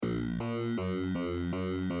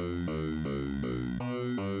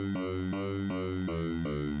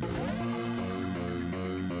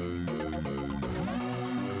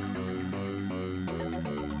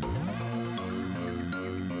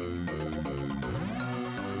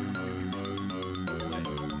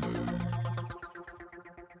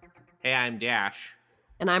Hey, I'm Dash.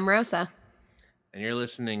 And I'm Rosa. And you're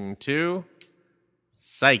listening to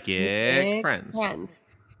Psychic Friends.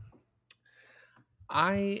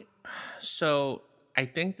 I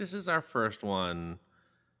think this is our first one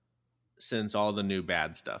since all the new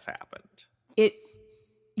bad stuff happened.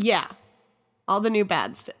 All the new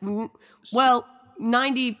bad stuff. Well,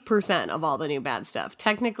 90% of all the new bad stuff.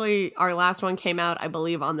 Technically, our last one came out, I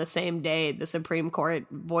believe, on the same day the Supreme Court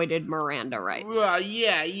voided Miranda rights. Well,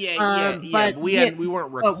 yeah. But we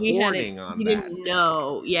weren't recording on that. We didn't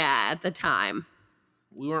know, at the time.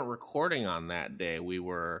 We weren't recording on that day. We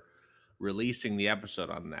were releasing the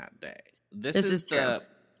episode on that day. This is true.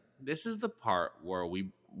 This is the part where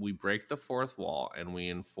we break the fourth wall and we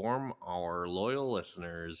inform our loyal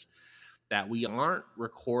listeners that we aren't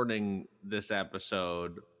recording this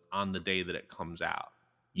episode on the day that it comes out.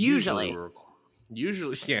 Usually we're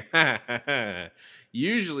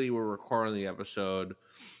recording the episode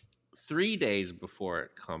 3 days before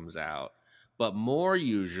it comes out, but more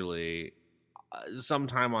usually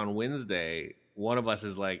sometime on Wednesday, one of us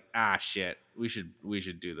is like, shit, we should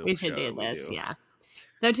do this. We should do this, yeah.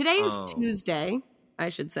 Though today is Tuesday, I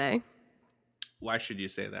should say. Why should you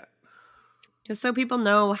say that? Just so people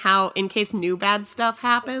know how, in case new bad stuff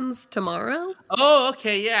happens tomorrow. Oh,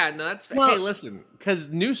 okay, yeah, no, that's hey, listen, because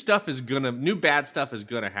new bad stuff is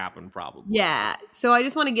gonna happen probably. Yeah, so I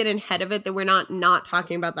just want to get ahead of it that we're not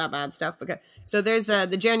talking about that bad stuff so there's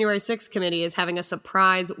the January 6th committee is having a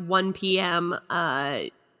surprise 1 p.m.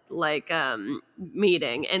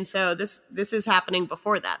 Meeting, and so this is happening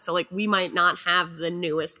before that, so we might not have the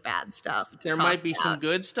newest bad stuff there might be some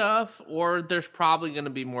good stuff, or there's probably going to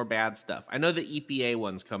be more bad stuff. I know the EPA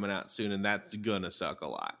one's coming out soon, and that's gonna suck a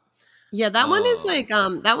lot. That one is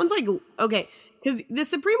that one's okay, because the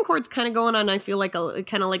Supreme Court's kind of going on, I feel like a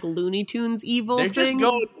kind of like Looney Tunes evil they're thing.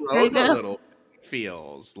 Just going rogue a little,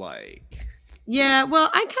 feels like. Yeah, well,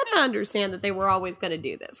 I kind of understand that they were always going to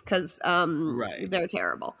do this because they're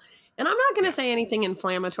terrible. And I'm not going to say anything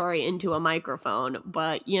inflammatory into a microphone,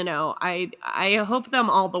 but, I hope them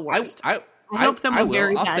all the worst. I hope them a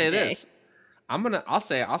very bad day. I'll say this.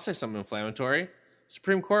 I'll say something inflammatory.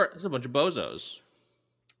 Supreme Court is a bunch of bozos.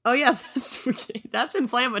 Oh, yeah, that's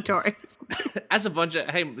inflammatory. That's a bunch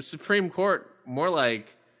of, Supreme Court, more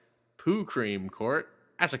like poo cream court.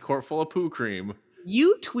 That's a court full of poo cream.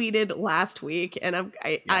 You tweeted last week, and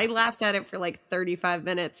I laughed at it for 35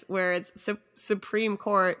 minutes, where it's Supreme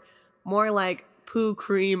Court, more like poo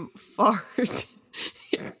cream fart.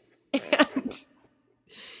 And,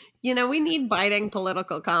 we need biting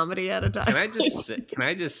political comedy at a time. Can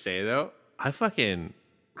I just say though, I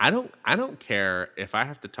don't care if I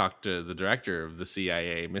have to talk to the director of the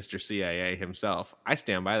CIA, Mr. CIA himself. I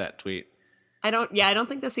stand by that tweet. I don't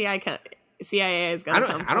think the CIA is going to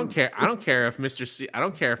come. I don't care if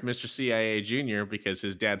Mr. CIA Jr., because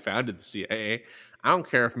his dad founded the CIA. I don't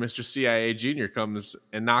care if Mr. CIA Jr. comes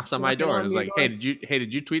and knocks on my door and is like, "Hey, did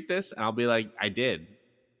you tweet this?" And I'll be like, "I did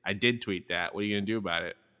tweet that. What are you going to do about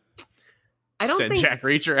it?" Send Jack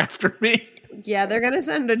Reacher after me. Yeah, they're going to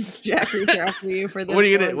send a Jack Reacher after you for this. What are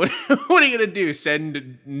you going to do?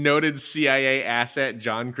 Send noted CIA asset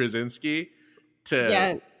John Krasinski to?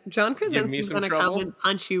 Yeah. John Krasinski's going to come and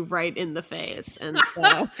punch you right in the face. And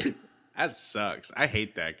so that sucks. I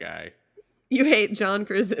hate that guy. You hate John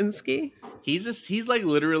Krasinski? He's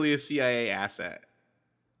literally a CIA asset.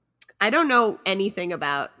 I don't know anything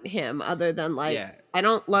about him other than I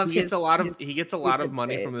don't love he gets a lot of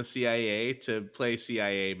money from the CIA to play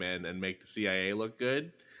CIA men and make the CIA look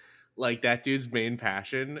good. That dude's main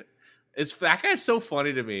passion. That guy's so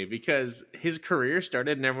funny to me because his career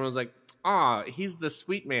started and everyone was like, he's the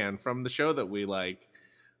sweet man from the show that we like.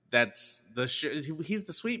 That's the show. He's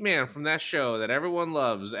the sweet man from that show that everyone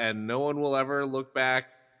loves, and no one will ever look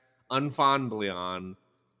back unfondly on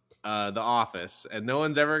The Office. And no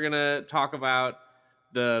one's ever gonna talk about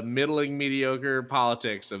the middling, mediocre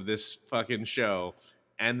politics of this fucking show.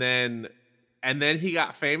 And then he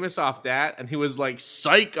got famous off that, and he was like,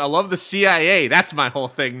 "Psych! I love the CIA. That's my whole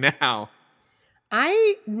thing now."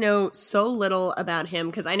 I know so little about him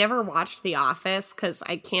because I never watched The Office because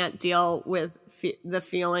I can't deal with the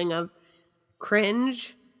feeling of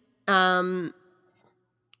cringe unless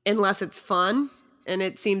it's fun, and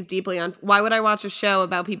it seems deeply why would I watch a show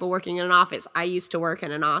about people working in an office? I used to work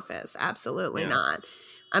in an office. Absolutely not.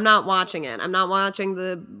 I'm not watching it. I'm not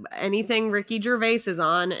watching anything Ricky Gervais is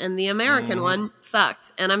on, and the American one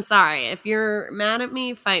sucked. And I'm sorry. If you're mad at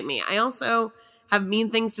me, fight me. I also have mean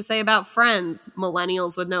things to say about Friends.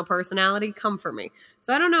 Millennials with no personality, come for me.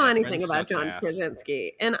 So I don't know anything about John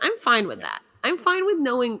Krasinski, and I'm fine with that. I'm fine with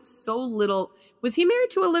knowing so little. Was he married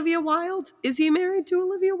to Olivia Wilde? Is he married to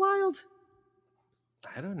Olivia Wilde?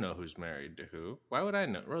 I don't know who's married to who. Why would I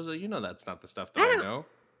know? Rosa, you know that's not the stuff that I know.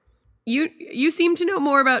 You seem to know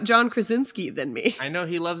more about John Krasinski than me. I know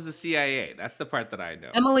he loves the CIA. That's the part that I know.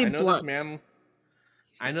 Emily Blunt.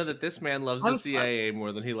 I know that this man loves the CIA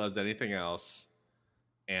more than he loves anything else.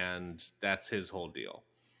 And that's his whole deal.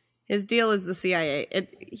 His deal is the CIA.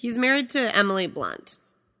 He's married to Emily Blunt.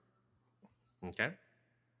 Okay.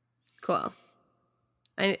 Cool.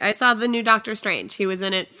 I saw the new Doctor Strange. He was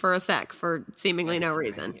in it for a sec for seemingly no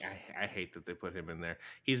reason. I hate that they put him in there.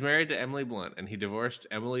 He's married to Emily Blunt, and he divorced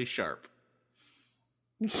Emily Sharp.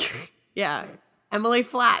 Yeah. Emily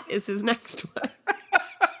Flat is his next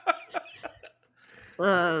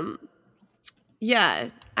one. Yeah.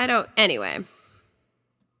 I don't... Anyway.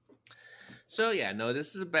 So, yeah, no,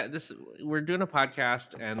 this is we're doing a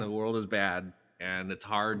podcast, and the world is bad, and it's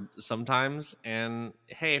hard sometimes. And,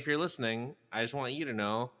 hey, if you're listening, I just want you to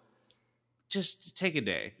know, just take a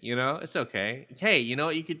day, it's okay. Hey, you know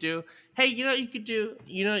what you could do? Hey, you know what you could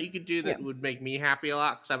do that would make me happy a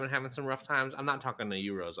lot, because I've been having some rough times. I'm not talking to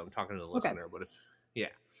you, Rosa. I'm talking to the listener. But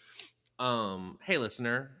hey,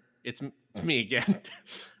 listener, it's me again.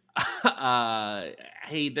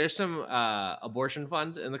 Hey, there's some abortion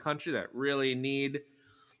funds in the country that really need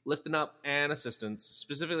lifting up and assistance.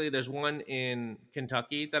 Specifically, there's one in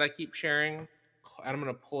Kentucky that I keep sharing, and I'm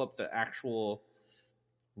going to pull up the actual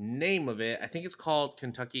name of it. I think it's called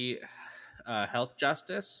Kentucky Health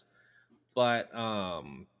Justice, but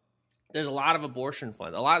there's a lot of abortion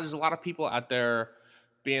funds. There's a lot of people out there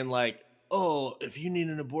being like, oh, if you need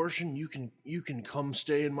an abortion, you can come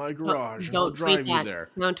stay in my garage and I'll drive you there.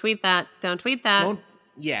 Don't tweet that. Don't tweet that.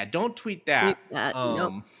 Don't tweet that.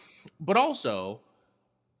 Nope. But also,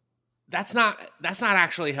 that's not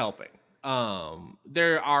actually helping.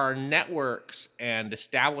 There are networks and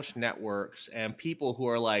established networks and people who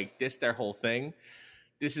are like, this their whole thing.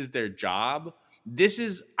 This is their job.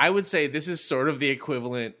 I would say this is sort of the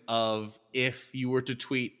equivalent of if you were to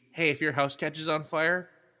tweet, hey, if your house catches on fire,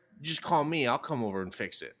 just call me. I'll come over and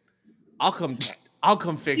fix it. I'll come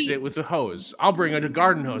fix it with a hose. I'll bring a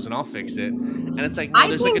garden hose and I'll fix it. And it's like, no,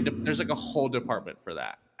 there's like a whole department for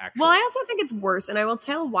that, actually. Well, I also think it's worse, and I will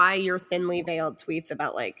tell why your thinly veiled tweets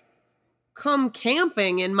about like, come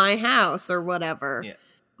camping in my house or whatever. Yeah.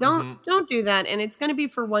 Don't do that. And it's going to be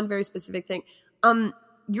for one very specific thing.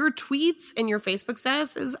 Your tweets and your Facebook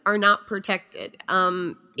statuses are not protected.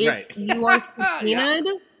 If you are subpoenaed,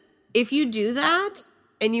 if you do that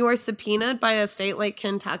and you are subpoenaed by a state like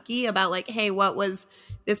Kentucky about like, hey, what was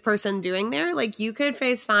this person doing there? Like, you could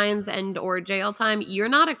face fines and or jail time. You're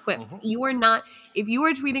not equipped. You are not, if you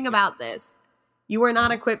are tweeting about this, you are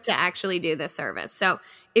not equipped to actually do this service. So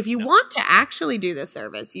if you want to actually do this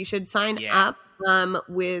service, you should sign up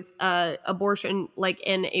with abortion, like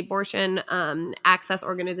an abortion access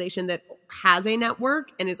organization that has a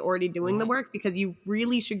network and is already doing the work, because you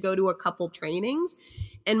really should go to a couple trainings.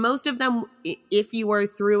 And most of them, if you are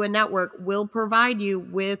through a network, will provide you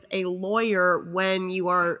with a lawyer when you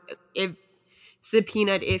are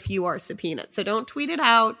subpoenaed, if you are subpoenaed. So don't tweet it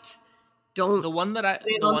out. Don't the one that I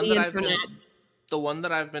put it on the internet. The one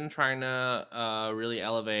that I've been trying to really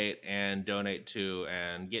elevate and donate to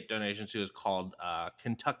and get donations to is called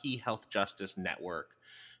Kentucky Health Justice Network.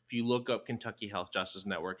 If you look up Kentucky Health Justice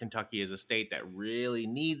Network, Kentucky is a state that really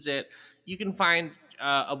needs it. You can find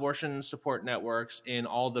abortion support networks in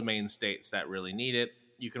all the main states that really need it.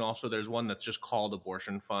 You can also, there's one that's just called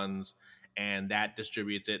Abortion Funds, and that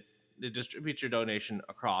distributes it. It distributes your donation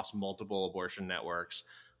across multiple abortion networks.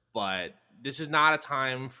 But this is not a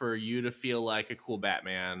time for you to feel like a cool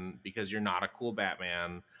Batman, because you're not a cool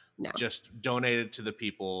Batman. No. Just donate it to the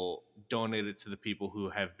people. Donate it to the people who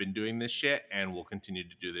have been doing this shit and will continue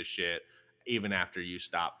to do this shit even after you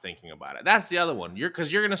stop thinking about it. That's the other one.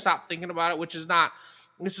 Because you're going to stop thinking about it, which is not.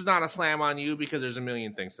 This is not a slam on you, because there's a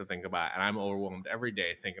million things to think about, and I'm overwhelmed every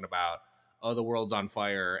day thinking about, oh, the world's on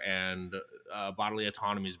fire and bodily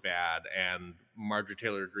autonomy is bad, and Marjorie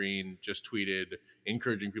Taylor Greene just tweeted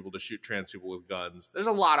encouraging people to shoot trans people with guns. There's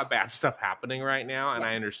a lot of bad stuff happening right now, and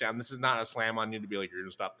I understand this is not a slam on you to be like, you're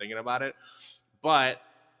going to stop thinking about it. But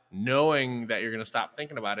knowing that you're going to stop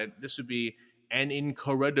thinking about it, this would be an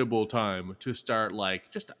incredible time to start, like,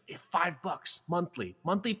 just $5 monthly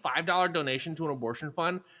 $5 donation to an abortion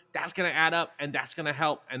fund. That's going to add up, and that's going to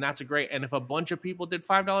help, and that's and if a bunch of people did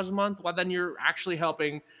 $5 a month, well, then you're actually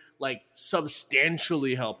helping, like,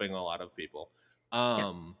 substantially helping a lot of people.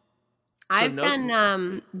 I've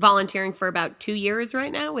been volunteering for about 2 years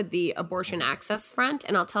right now with the Abortion Access Front,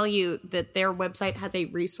 and I'll tell you that their website has a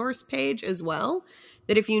resource page as well,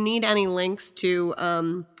 that if you need any links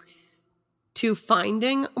to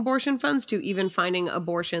finding abortion funds, to even finding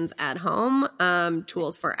abortions at home,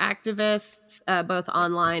 tools for activists, both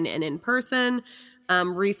online and in person,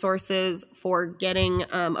 resources for getting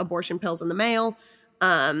abortion pills in the mail,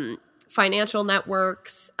 financial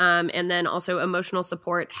networks, and then also emotional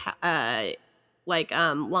support,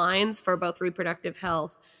 lines for both reproductive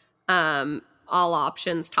health, all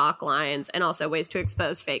options talk lines, and also ways to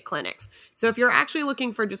expose fake clinics. So if you're actually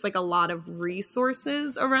looking for just like a lot of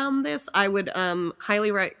resources around this, I would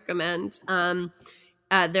highly recommend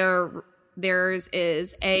theirs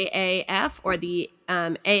is AAF, or the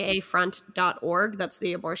aafront.org. That's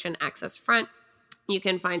the Abortion Access Front. You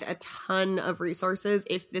can find a ton of resources.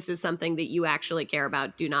 If this is something that you actually care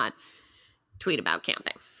about, do not tweet about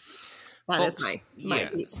camping. That is my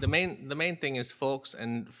piece. The main thing is, folks,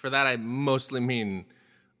 and for that I mostly mean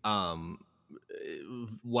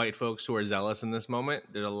white folks who are zealous in this moment.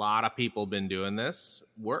 There's a lot of people been doing this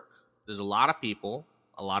work. There's a lot of people.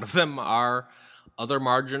 A lot of them are other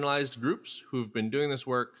marginalized groups who've been doing this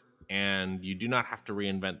work, and you do not have to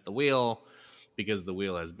reinvent the wheel, because the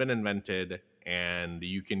wheel has been invented, and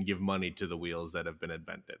you can give money to the wheels that have been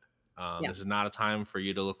invented. This is not a time for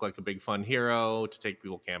you to look like a big fun hero to take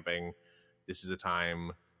people camping. This is a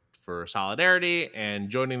time for solidarity and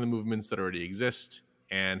joining the movements that already exist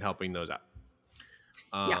and helping those out.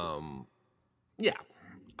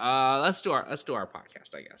 Let's do our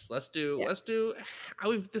podcast, I guess.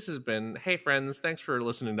 This has been, hey friends, thanks for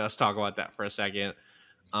listening to us talk about that for a second.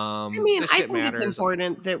 I think it's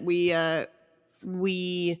important that we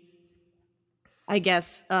I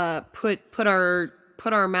guess put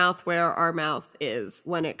our mouth where our mouth is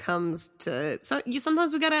when it comes to.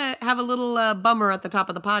 Sometimes we gotta have a little bummer at the top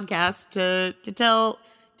of the podcast to tell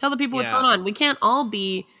the people what's going on. We can't all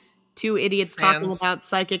be two idiots talking about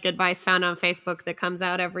psychic advice found on Facebook that comes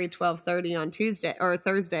out every 12:30 on Tuesday, or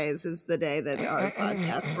Thursdays is the day that our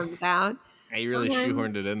podcast comes out. You really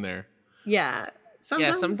shoehorned it in there. Yeah.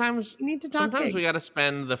 Sometimes we need to talk. Sometimes we got to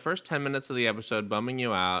spend the first 10 minutes of the episode bumming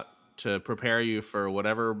you out to prepare you for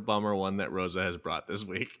whatever bummer one that Rosa has brought this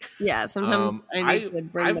week. Yeah, sometimes I need to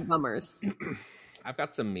bring the bummers. I've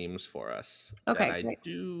got some memes for us. Okay, that I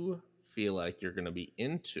do feel like you're going to be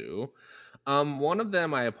into. One of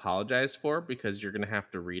them I apologize for because you're going to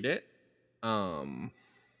have to read it.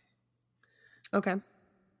 Okay.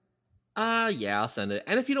 Yeah, I'll send it.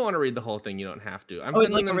 And if you don't want to read the whole thing, you don't have to.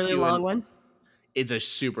 It's like a really long one? It's a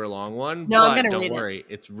super long one. No, I'm going to read it. Don't worry,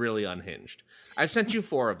 it's really unhinged. I've sent you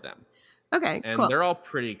 4 of them. Okay, and cool. They're all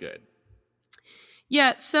pretty good.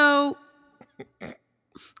 Yeah, so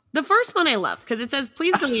the first one I love because it says,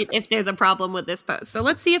 please delete if there's a problem with this post. So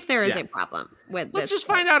let's see if there is a problem with this. Let's just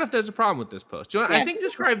find out if there's a problem with this post. I think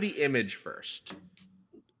describe the image first.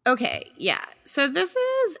 Okay, yeah. So this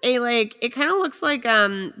is it kind of looks like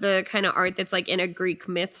the kind of art that's like in a Greek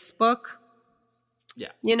myths book.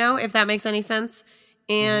 Yeah. You know, if that makes any sense.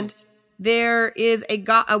 And there is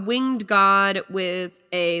a winged god with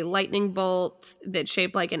a lightning bolt that's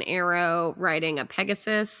shaped like an arrow riding a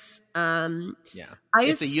Pegasus.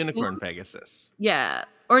 It's a unicorn Pegasus. Yeah.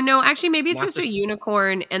 Or no, actually maybe it's just a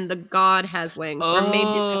unicorn and the god has wings. Or maybe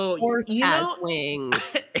the horse has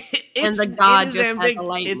wings. And the god just has a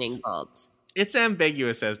lightning bolt. It's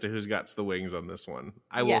ambiguous as to who's got the wings on this one.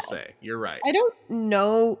 I will say. You're right. I don't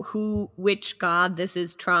know which god this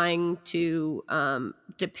is trying to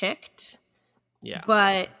depict. Yeah.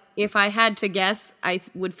 But if I had to guess, I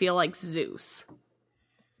would feel like Zeus.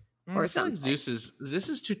 Or something. Like this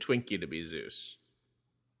is too twinky to be Zeus.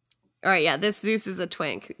 All right, yeah, this Zeus is a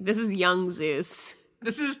twink. This is young Zeus.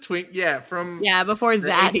 This is before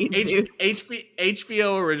Zaddy Zeus.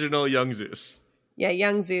 HBO original Young Zeus. Yeah,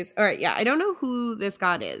 young Zeus. All right, yeah, I don't know who this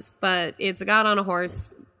god is, but it's a god on a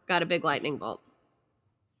horse, got a big lightning bolt.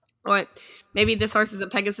 All right, maybe this horse is a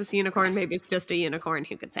Pegasus unicorn, maybe it's just a unicorn,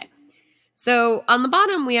 who could say. So on the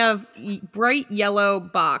bottom, we have bright yellow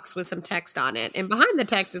box with some text on it, and behind the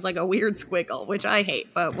text is like a weird squiggle, which I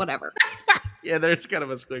hate, but whatever. Yeah, there's kind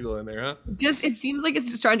of a squiggle in there, huh? It seems like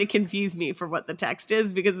it's just trying to confuse me for what the text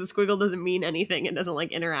is, because the squiggle doesn't mean anything. It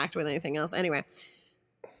doesn't interact with anything else. Anyway,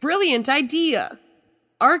 brilliant idea.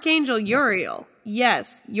 Archangel Uriel.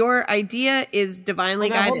 Yes, your idea is divinely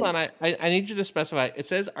guided. Hold on, I need you to specify. It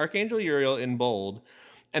says Archangel Uriel in bold,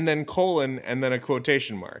 and then colon, and then a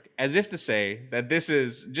quotation mark, as if to say that this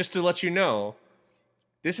is, just to let you know,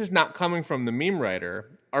 this is not coming from the meme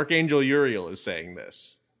writer. Archangel Uriel is saying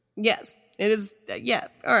this. Yes, it is. Yeah,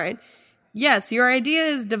 all right. Yes, your idea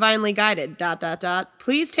is divinely guided, ...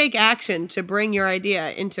 Please take action to bring your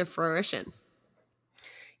idea into fruition.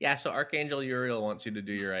 Yeah, so Archangel Uriel wants you to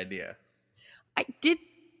do your idea.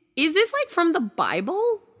 Is this like from the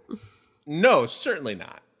Bible? No, certainly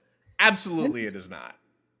not. Absolutely it is not.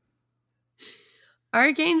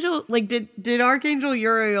 Archangel, like, did Archangel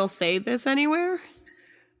Uriel say this anywhere?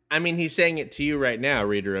 I mean, he's saying it to you right now,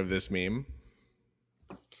 reader of this meme.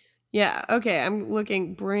 Yeah, okay, I'm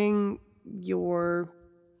looking. Bring your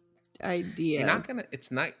idea. You're not gonna.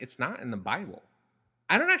 It's not in the Bible.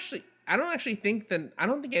 I don't actually think that. I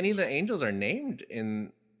don't think any of the angels are named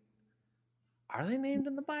in. Are they named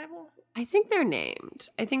in the Bible? I think they're named.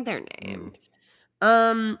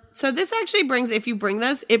 So this actually brings, if you bring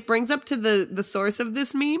this, it brings up to the source of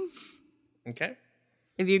this meme. Okay.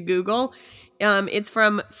 If you Google, it's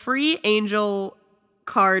from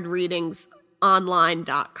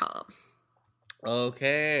freeangelcardreadingsonline.com.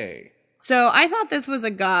 Okay. So I thought this was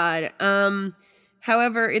a god.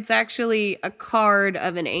 However, it's actually a card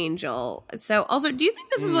of an angel. So also, do you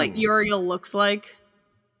think this is what Uriel looks like?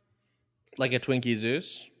 Like a Twinkie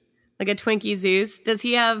Zeus? Like a Twinkie Zeus? Does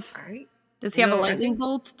he have a lightning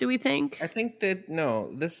bolt, do we think? I think that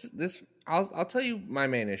no. I'll tell you my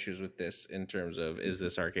main issues with this in terms of, is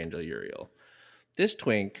this Archangel Uriel? This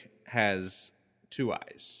twink has 2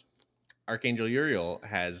 eyes. Archangel Uriel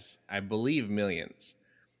has, I believe, millions.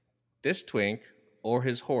 This twink or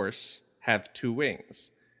his horse have 2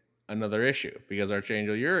 wings. Another issue, because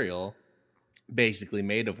Archangel Uriel basically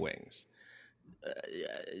made of wings.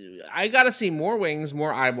 I gotta see more wings,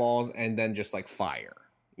 more eyeballs, and then just like fire.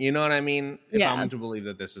 You know what I mean? If I'm to believe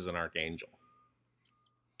that this is an archangel.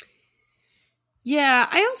 Yeah,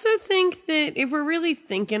 I also think that if we're really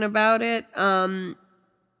thinking about it,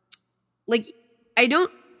 like I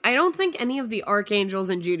don't think any of the archangels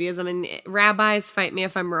in Judaism, and rabbis fight me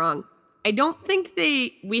if I'm wrong, I don't think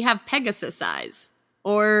we have Pegasus eyes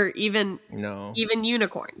or even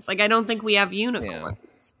unicorns. Like I don't think we have unicorns.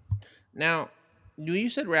 Yeah. Now, you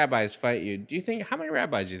said rabbis fight you. Do you think, how many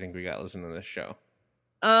rabbis do you think we got listening to this show?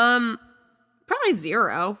 Probably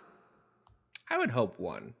 0. I would hope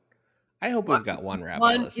 1. I hope we've got 1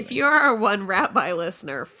 rabbi listening. If you're our 1 rabbi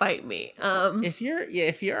listener, fight me.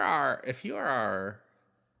 If you're our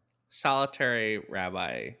solitary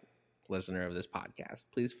rabbi listener of this podcast,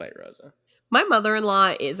 please fight Rosa. My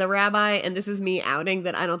mother-in-law is a rabbi, and this is me outing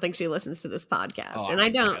that I don't think she listens to this podcast. And I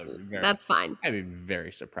don't. That's fine. I'd be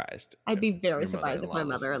very surprised. I'd be very surprised if my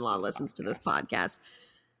mother-in-law listens to this podcast.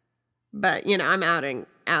 But, I'm outing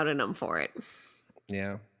them for it.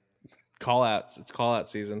 Yeah. Call-outs. It's call-out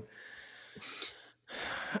season.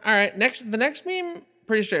 All right. The next meme,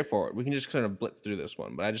 pretty straightforward. We can just kind of blitz through this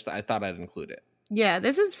one, but I thought I'd include it. Yeah,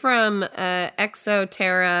 this is from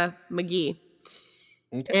Exoterra McGee.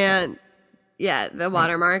 Okay. And yeah, the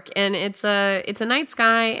watermark, and it's a night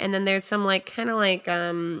sky, and then there's some little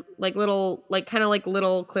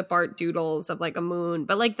clip art doodles of like a moon,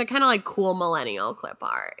 but like the kind of like cool millennial clip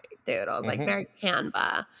art doodles, like very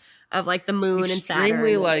Canva of like the moon and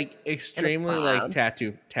Saturn. Extremely like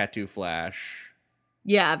tattoo flash.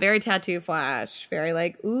 Yeah, very tattoo flash. Very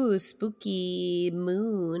like, ooh, spooky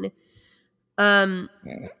moon.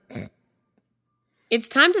 It's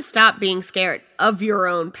time to stop being scared of your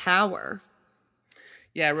own power.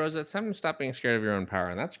 Yeah, Rosa, it's time to stop being scared of your own power,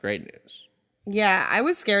 and that's great news. Yeah, I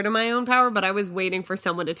was scared of my own power, but I was waiting for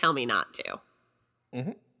someone to tell me not to.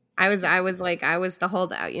 Mm-hmm. I was the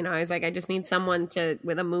holdout, I was like, I just need someone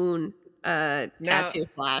with a moon tattoo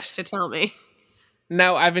flash to tell me.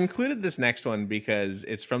 Now, I've included this next one because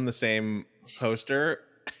it's from the same poster.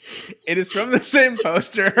 It is from the same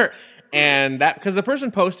poster, and that because the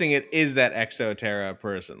person posting it is that Exoterra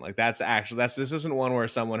person. Like this isn't one where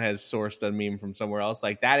someone has sourced a meme from somewhere else.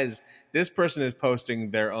 Like this person is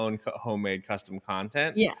posting their own homemade custom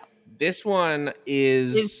content. Yeah. This one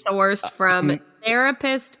is sourced from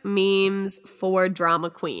Therapist Memes for Drama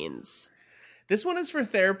Queens. This one is for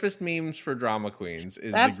Therapist Memes for Drama Queens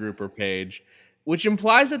the grouper page, which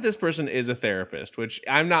implies that this person is a therapist, which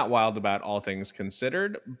I'm not wild about, all things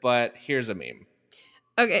considered, but here's a meme.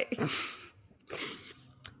 Okay.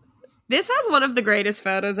 This has one of the greatest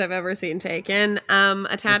photos I've ever seen taken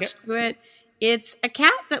attached to it. It's a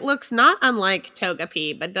cat that looks not unlike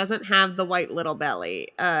Togepi, but doesn't have the white little belly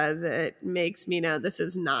that makes me know this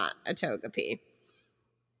is not a Togepi.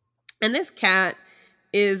 And this cat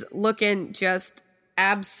is looking just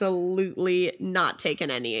absolutely not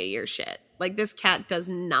taking any of your shit. Like, this cat does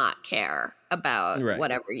not care about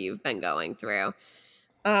whatever you've been going through.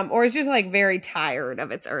 Or is just, like, very tired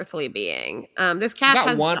of its earthly being. This cat got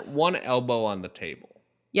has one elbow on the table.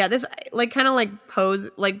 Yeah, this like kind of like pose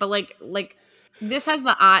like, but like this has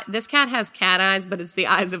the eye. This cat has cat eyes, but it's the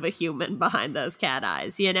eyes of a human behind those cat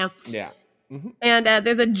eyes. You know. Yeah. Mm-hmm. And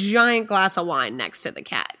there's a giant glass of wine next to the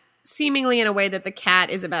cat, seemingly in a way that the cat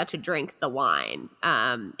is about to drink the wine.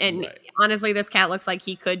 And Right. honestly, this cat looks like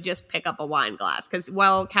he could just pick up a wine glass because,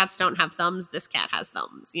 well, cats don't have thumbs. This cat has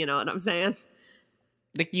thumbs. You know what I'm saying?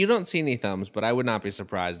 Like, you don't see any thumbs, but I would not be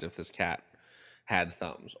surprised if this cat had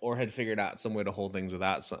thumbs or had figured out some way to hold things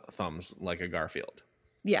without thumbs, like a Garfield.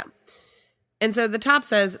 Yeah. And so the top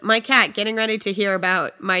says, my cat getting ready to hear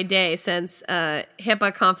about my day since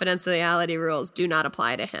HIPAA confidentiality rules do not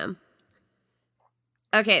apply to him.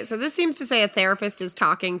 Okay, so this seems to say a therapist is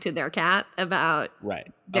talking to their cat about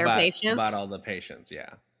their patients. About all the patients, yeah.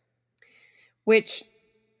 Which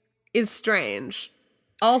is strange.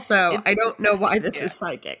 Also, I don't know why this is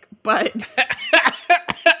psychic, but...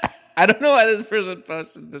 I don't know why this person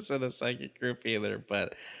posted this in a psychic group either,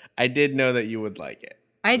 but I did know that you would like it.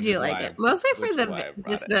 I do like it. Mostly for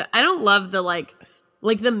I don't love the like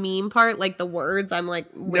the meme part, like the words. I'm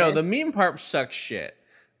like, no, the meme part sucks shit.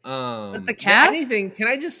 But the cat? Anything, can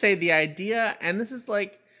I just say the idea, and this is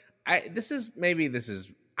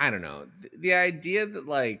I don't know. The idea that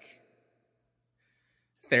like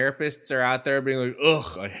therapists are out there being like,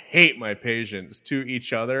 ugh, I hate my patients to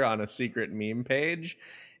each other on a secret meme page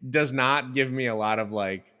does not give me a lot of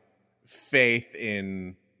like faith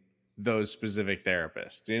in those specific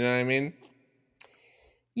therapists. Do you know what I mean?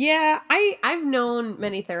 Yeah, I've known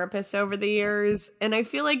many therapists over the years, and I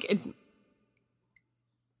feel like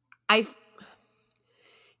I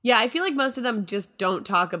feel like most of them just don't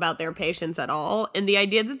talk about their patients at all. And the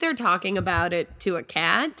idea that they're talking about it to a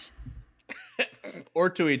cat or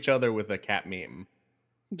to each other with a cat meme.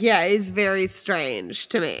 Yeah, is very strange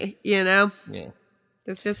to me, you know? Yeah.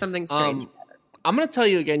 There's just something strange about it. I'm going to tell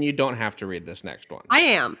you again, you don't have to read this next one. I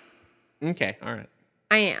am. Okay, all right.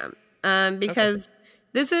 I am. Because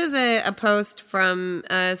this is a post from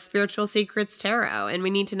Spiritual Secrets Tarot, and we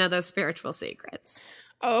need to know those spiritual secrets.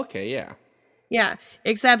 Oh, okay, yeah. Yeah,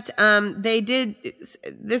 except they did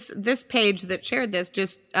this page that shared this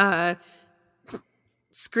just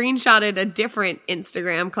screenshotted a different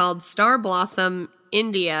Instagram called Star Blossom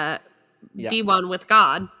India. Be One with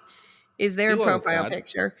God is their profile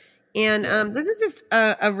picture. And this is just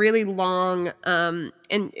a really long, and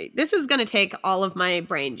this is going to take all of my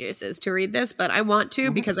brain juices to read this, but I want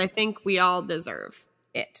to because I think we all deserve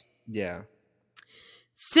it. Yeah.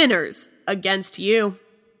 Sinners against you.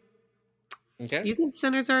 Okay. Do you think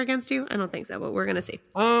sinners are against you? I don't think so, but we're going to see.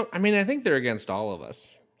 I mean, I think they're against all of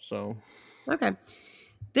us, so. Okay.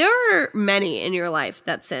 There are many in your life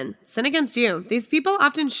that sin against you. These people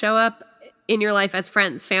often show up in your life as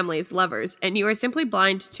friends, families, lovers, and you are simply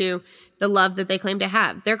blind to the love that they claim to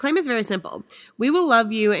have. Their claim is very simple. We will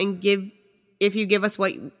love you and give if you give us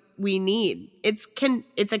what we need. It's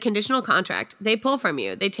a conditional contract. They pull from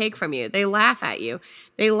you. They take from you. They laugh at you.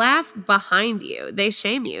 They laugh behind you. They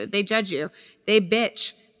shame you. They judge you. They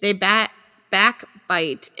bitch. They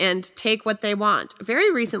backbite and take what they want.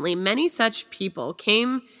 Very recently, many such people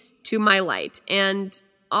came to my light, and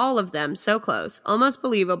all of them so close, almost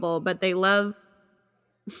believable, but they love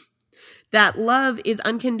that love is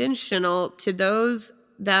unconditional to those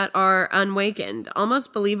that are unawakened,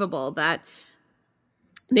 almost believable that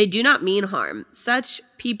they do not mean harm. Such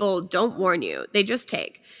people don't warn you. They just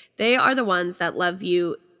take. They are the ones that love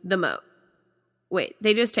you the most.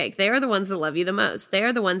 They just take. They are the ones that love you the most. They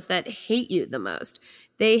are the ones that hate you the most.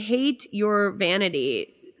 They hate your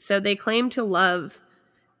vanity, so they claim to love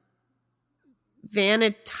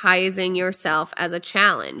vanitizing yourself as a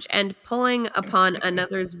challenge, and pulling upon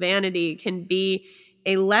another's vanity can be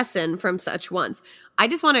a lesson from such ones. I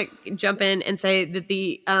just want to jump in and say that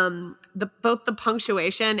the both the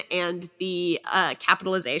punctuation and the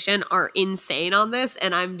capitalization are insane on this,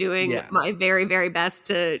 and I'm doing my very, very best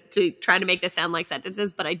to try to make this sound like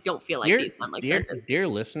sentences, but I don't feel like these sound like sentences. Dear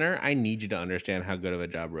listener, I need you to understand how good of a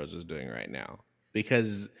job Rose is doing right now,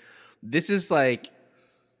 because this is like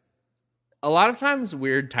a lot of times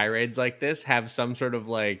weird tirades like this have some sort of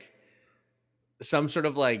like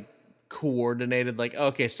coordinated, like,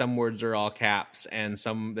 okay, some words are all caps and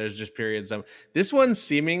some there's just periods. This one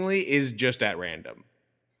seemingly is just at random.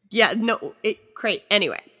 Yeah, no, great.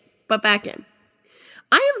 Anyway, but back in.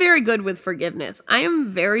 I am very good with forgiveness. I am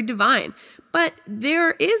very divine, but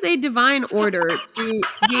there is a divine order to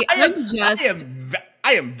the unjust.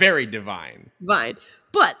 I am very divine. Divine.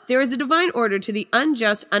 But there is a divine order to the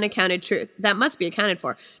unjust, unaccounted truth that must be accounted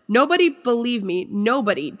for. Nobody, believe me,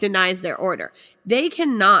 nobody denies their order. They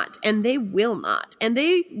cannot, and they will not, and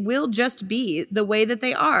they will just be the way that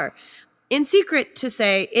they are. in secret to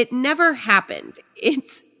say it never happened.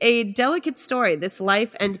 It's a delicate story. This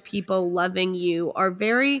life and people loving you are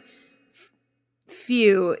very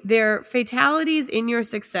few. They're fatalities in your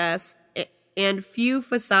success and few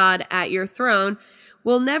facade at your throne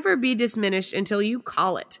will never be diminished until you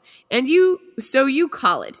call it. And you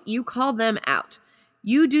call it. You call them out.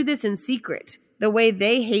 You do this in secret, the way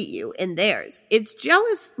they hate you in theirs. It's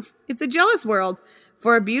a jealous world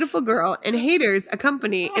for a beautiful girl, and haters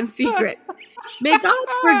accompany in secret. May God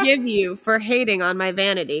forgive you for hating on my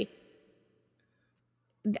vanity.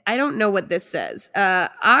 I don't know what this says. Yeah,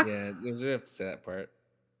 you have to say that part.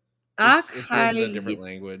 It's written in a different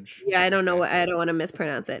language. Yeah, I don't know. I don't want to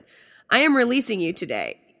mispronounce it. I am releasing you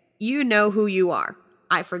today. You know who you are.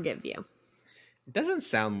 I forgive you. It doesn't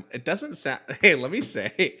sound. Hey, let me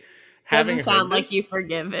say. Doesn't sound like you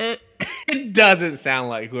forgive it. It doesn't sound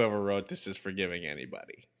like whoever wrote this is forgiving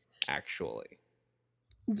anybody, actually.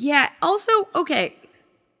 Yeah. Also, okay.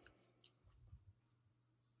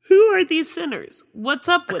 Who are these sinners? What's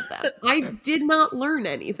up with that? I did not learn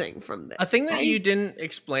anything from this. A thing that you didn't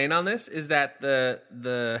explain on this is that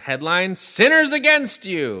the headline "Sinners Against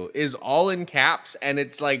You" is all in caps, and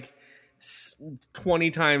it's like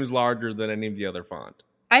 20 times larger than any of the other font.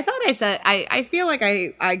 I thought I said I feel like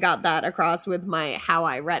I got that across with my how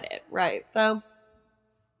I read it, right? Though.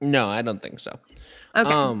 No, I don't think so. Okay.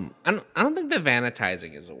 I don't think that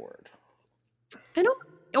vanitizing is a word. I don't.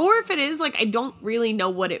 Or if it is, like, I don't really know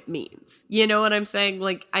what it means. You know what I'm saying?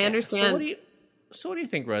 Like, I understand. So what do you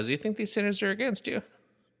think, Rose? Do you think these sinners are against you?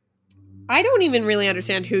 I don't even really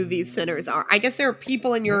understand who these sinners are. I guess there are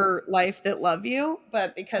people in your life that love you,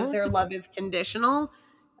 but because their love is conditional,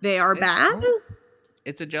 they are bad.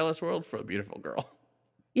 It's a jealous world for a beautiful girl.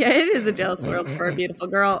 Yeah, it is a jealous world for a beautiful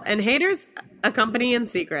girl. And haters accompany in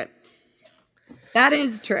secret. That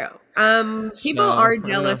is true. People are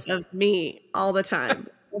jealous of me all the time.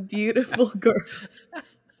 A beautiful girl.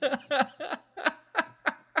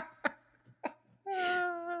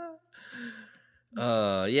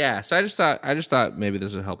 Yeah. So I just thought maybe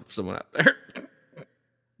this would help someone out there.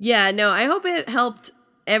 Yeah, no, I hope it helped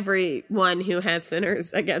everyone who has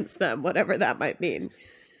sinners against them, whatever that might mean.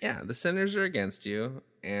 Yeah, the sinners are against you,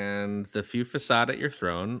 and the few facade at your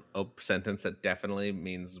throne, a sentence that definitely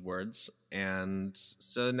means words, and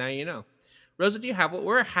so now you know. Rosa, do you have one?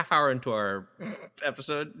 We're a half hour into our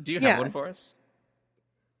episode. Do you have one for us?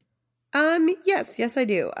 Yes, I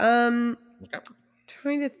do. Okay.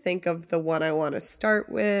 Trying to think of the one I want to start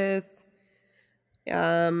with.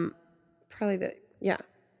 Probably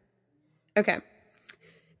okay.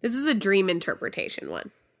 This is a dream interpretation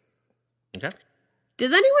one. Okay.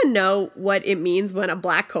 Does anyone know what it means when a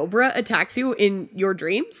black cobra attacks you in your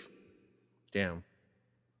dreams? Damn.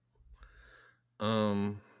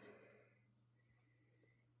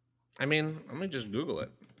 I mean, I'm gonna just Google it.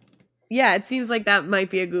 Yeah, it seems like that might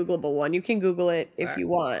be a Googleable one. You can Google it if you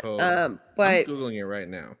want. But I'm Googling it right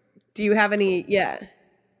now. Do you have any? Yeah.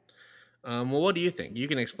 Well, what do you think? You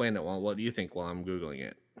can explain it. What do you think while I'm Googling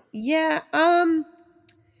it? Yeah.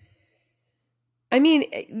 I mean,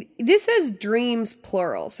 this says dreams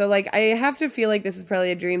plural. So, like, I have to feel like this is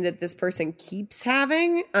probably a dream that this person keeps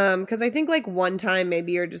having. Because I think, like, one time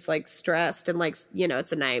maybe you're just, like, stressed and, like, you know,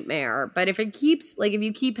 it's a nightmare. But if it keeps, like, if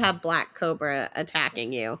you keep have black cobra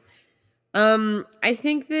attacking you, I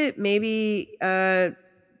think that maybe,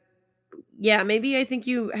 maybe I think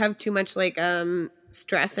you have too much, like,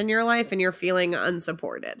 stress in your life and you're feeling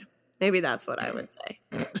unsupported. Maybe that's what I would say.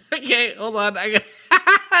 Okay, hold on.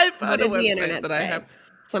 I found a website that I have.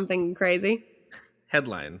 Something crazy.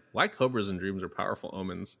 Headline: Why cobras in dreams are powerful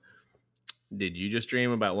omens. Did you just dream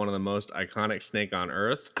about one of the most iconic snake on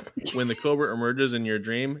earth? When the cobra emerges in your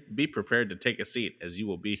dream, be prepared to take a seat, as you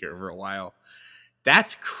will be here for a while.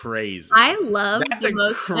 That's crazy. I love That's the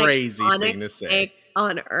most crazy iconic thing to say. snake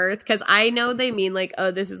on earth, because I know they mean like, oh,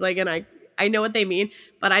 this is like I know what they mean,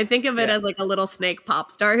 but I think of it as like a little snake pop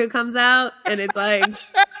star who comes out, and it's like,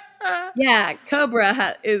 yeah,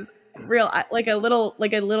 Cobra is real, like a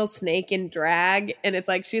little snake in drag, and it's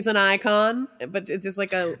like she's an icon, but it's just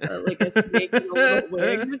like a snake in a little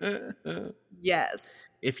wig. Yes.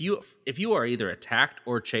 If you are either attacked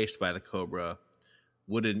or chased by the cobra,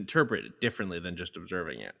 would interpret it differently than just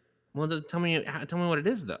observing it. Well, then tell me what it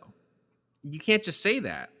is, though. You can't just say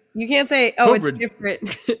that. You can't say, oh, cobra, it's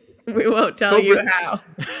different. We won't tell you how.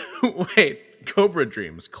 Wait, cobra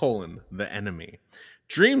dreams, the enemy.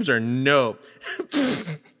 Dreams are no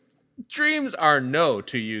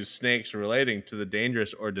to use snakes relating to the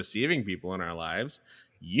dangerous or deceiving people in our lives.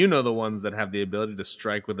 You know the ones that have the ability to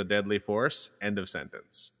strike with a deadly force. End of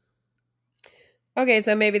sentence. Okay,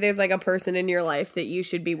 so maybe there's like a person in your life that you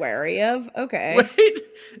should be wary of. Okay. Wait,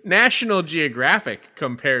 National Geographic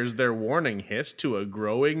compares their warning hiss to a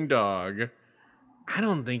growing dog.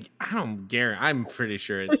 I'm pretty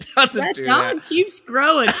sure it doesn't That do dog that. keeps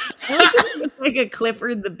growing. I like it's like a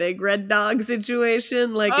Clifford the Big Red Dog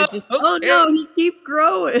situation. Like it's just, oh okay. no, he keep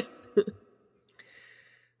growing.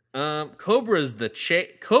 Cobras the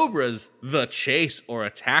chase or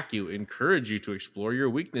attack you, encourage you to explore your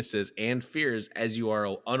weaknesses and fears as you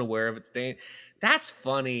are unaware of its danger. That's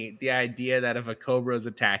funny. The idea that if a cobra is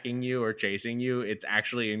attacking you or chasing you, it's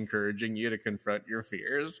actually encouraging you to confront your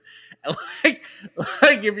fears. like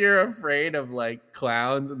if you're afraid of like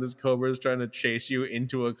clowns and this cobra is trying to chase you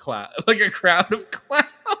into a cloud, like a crowd of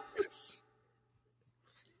clowns.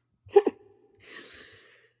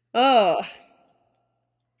 Oh.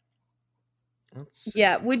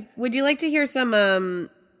 Yeah, would you like to hear some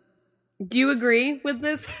do you agree with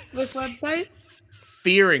this website?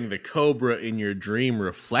 Fearing the cobra in your dream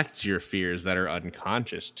reflects your fears that are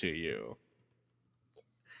unconscious to you.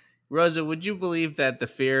 Rosa, would you believe that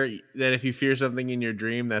if you fear something in your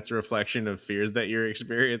dream, that's a reflection of fears that you're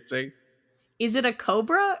experiencing? Is it a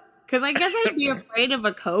cobra? Because I guess I'd be afraid of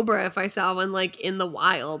a cobra if I saw one like in the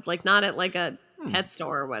wild, like not at like a pet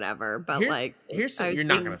store or whatever, but you're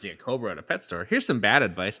not going to see a cobra at a pet store. Here's some bad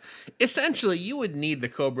advice. Essentially, you would need the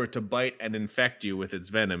cobra to bite and infect you with its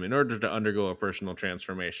venom in order to undergo a personal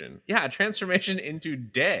transformation. Yeah, a transformation into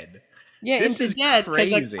dead. Yeah, this into dead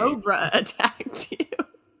because a cobra attacked you.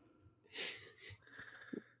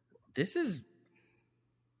 This is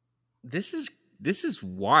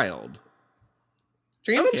wild.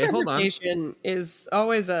 Dream interpretation is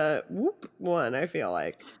always a whoop one, I feel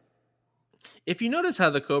like. If you notice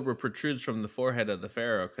how the cobra protrudes from the forehead of the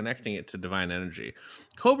pharaoh, connecting it to divine energy,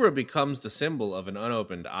 cobra becomes the symbol of an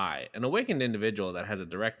unopened eye, an awakened individual that has a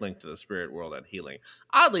direct link to the spirit world and healing.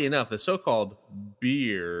 Oddly enough, the so-called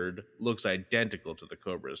beard looks identical to the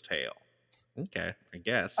cobra's tail. Okay, I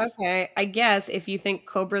guess. Okay, I guess if you think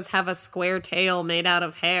cobras have a square tail made out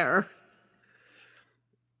of hair.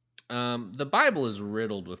 The Bible is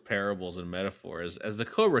riddled with parables and metaphors, as the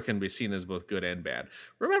cobra can be seen as both good and bad.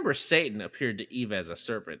 Remember, Satan appeared to Eve as a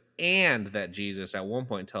serpent, and that Jesus at one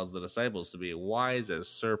point tells the disciples to be wise as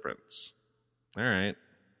serpents. All right.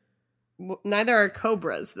 Well, neither are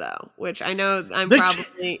cobras, though, which I know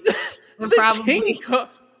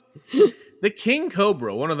The king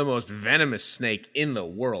cobra, one of the most venomous snake in the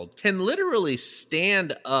world, can literally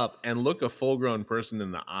stand up and look a full-grown person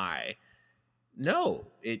in the eye. No,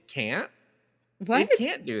 it can't. What? It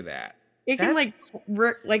can't do that. It can like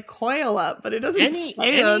coil up, but it doesn't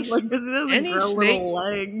stand. Like it doesn't grow little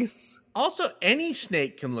legs. Also, any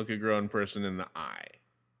snake can look a grown person in the eye.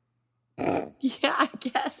 Yeah, I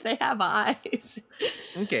guess they have eyes.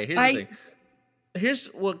 Okay, here's the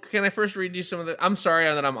thing. Can I first read you some of the? I'm sorry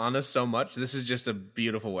that I'm on this so much. This is just a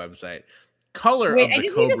beautiful website. Color of the cobra. I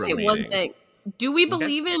just need to say one thing. Do we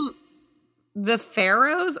believe in the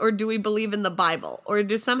pharaohs, or do we believe in the Bible, or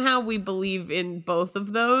do somehow we believe in both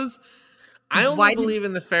of those? I only believe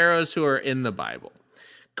in the pharaohs who are in the Bible.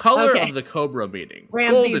 Color of the cobra meaning.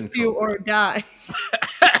 Ramses do or die.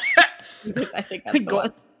 I think that's the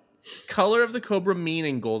one. Color of the cobra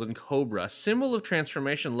meaning golden cobra, symbol of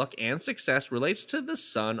transformation, luck, and success, relates to the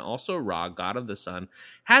sun, also Ra, god of the sun,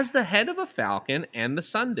 has the head of a falcon and the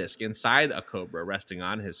sun disk inside a cobra resting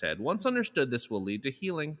on his head. Once understood, this will lead to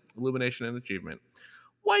healing, illumination, and achievement.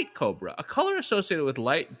 White cobra, a color associated with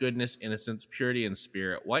light, goodness, innocence, purity, and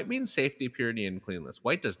spirit. White means safety, purity, and cleanness.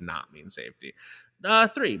 White does not mean safety.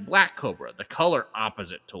 3, black cobra, the color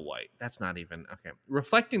opposite to white. That's not even, okay.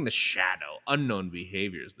 Reflecting the shadow, unknown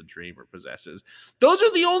behaviors the dreamer possesses. Those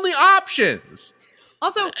are the only options.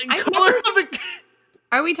 Also,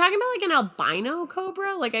 are we talking about like an albino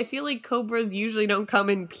cobra? Like, I feel like cobras usually don't come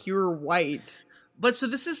in pure white. But so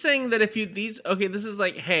this is saying that this is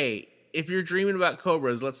like, hey, if you're dreaming about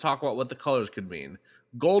cobras, let's talk about what the colors could mean.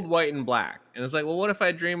 Gold, white, and black. And it's like, well, what if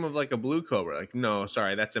I dream of like a blue cobra? Like, no,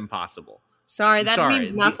 sorry, that's impossible. Sorry, that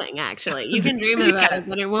means nothing, actually. You can dream about it,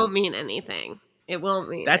 but it won't mean anything. It won't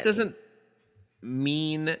mean that doesn't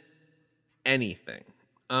mean anything.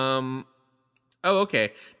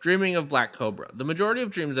 Okay. Dreaming of black cobra. The majority of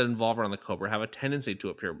dreams that involve around the cobra have a tendency to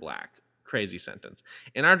appear black. Crazy sentence.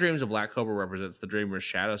 In our dreams, a black cobra represents the dreamer's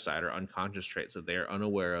shadow side or unconscious traits that they are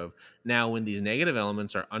unaware of. Now, when these negative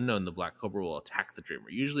elements are unknown, the black cobra will attack the dreamer,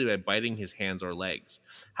 usually by biting his hands or legs.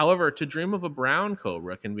 However, to dream of a brown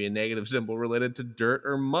cobra can be a negative symbol related to dirt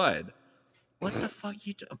or mud. What the fuck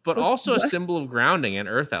you do? But also a symbol of grounding and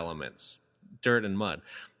earth elements, dirt and mud.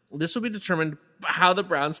 This will be determined by how the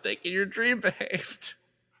brown snake in your dream behaved.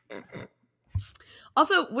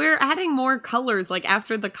 Also, we're adding more colors like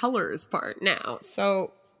after the colors part now.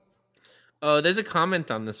 So, Oh, there's a comment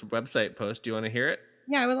on this website post. Do you want to hear it?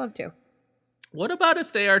 yeah, I would love to. What about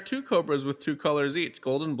if they are two cobras with two colors each,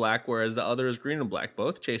 gold and black, whereas the other is green and black,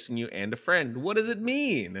 both chasing you and a friend? What does it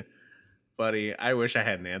mean? Buddy, I wish I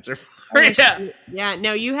had an answer for you. Yeah,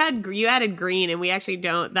 no, you added green, and we actually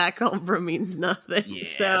don't. That cobra means nothing. Yeah,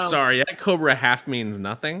 so. sorry, that cobra half means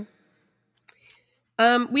nothing.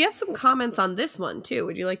 We have some comments on this one too.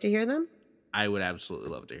 Would you like to hear them? I would absolutely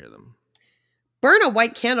love to hear them. Burn a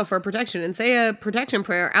white candle for protection and say a protection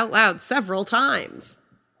prayer out loud several times.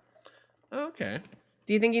 Okay.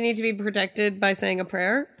 Do you think you need to be protected by saying a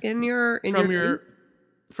prayer in your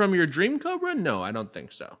from your dream cobra? No, I don't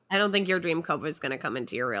think so. I don't think your dream cobra is going to come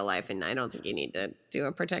into your real life, and I don't think you need to do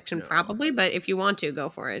a protection probably. But if you want to, go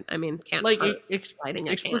for it. I mean, can't like hurt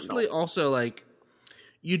explicitly candle. Also like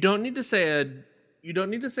you don't need to say a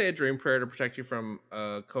dream prayer to protect you from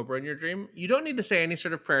a cobra in your dream. You don't need to say any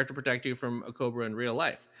sort of prayer to protect you from a cobra in real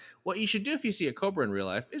life. What you should do if you see a cobra in real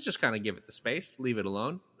life is just kind of give it the space, leave it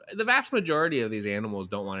alone. The vast majority of these animals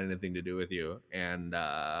don't want anything to do with you, and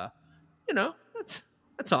that's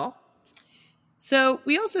all. So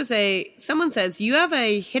we also say, someone says, you have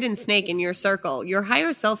a hidden snake in your circle. Your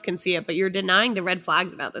higher self can see it, but you're denying the red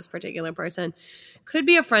flags about this particular person. Could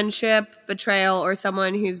be a friendship, betrayal, or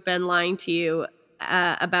someone who's been lying to you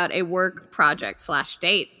about a work project /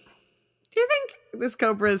 date. Do you think this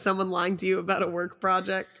cobra is someone lying to you about a work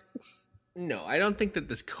project? No, I don't think that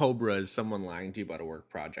this cobra is someone lying to you about a work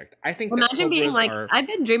project. I think imagine being like, I've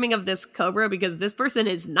been dreaming of this cobra because this person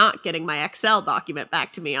is not getting my Excel document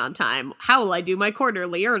back to me on time. How will I do my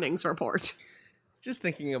quarterly earnings report? Just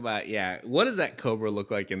thinking about, what does that cobra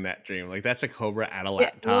look like in that dream? Like, that's a cobra at a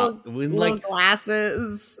laptop. With little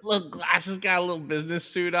glasses. Little glasses, got a little business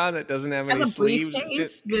suit on that doesn't have any sleeves.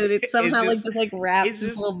 It somehow just wraps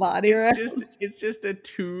his little body around. It's just a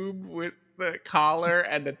tube with the collar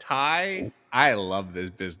and the tie. I love this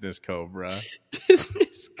business cobra.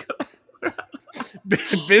 Business cobra.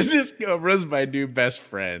 Business cobra's my new best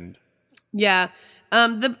friend. Yeah.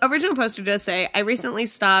 The original poster does say, I recently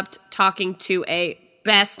stopped talking to a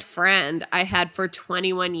best friend I had for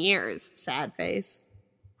 21 years. Sad face.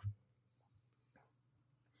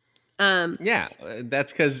 Yeah,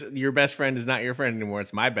 that's because your best friend is not your friend anymore.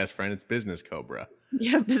 It's my best friend. It's Business Cobra.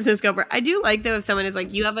 Yeah, Business Cobra. I do like, though, if someone is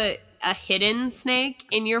like, you have a hidden snake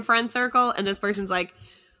in your friend circle, and this person's like,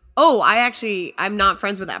 oh, I'm not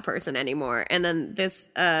friends with that person anymore. And then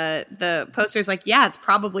the poster's like, yeah, it's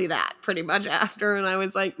probably that pretty much after. And I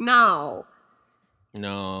was like, no,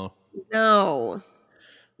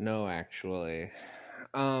 actually.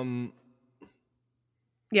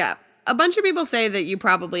 Yeah. A bunch of people say that you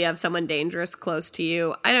probably have someone dangerous close to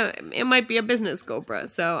you. It might be a business cobra,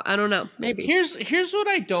 so I don't know. Maybe. Here's what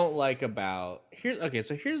I don't like about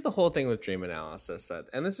so here's the whole thing with dream analysis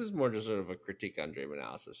and this is more just sort of a critique on dream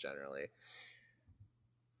analysis generally.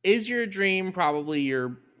 Is your dream probably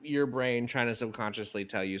your brain trying to subconsciously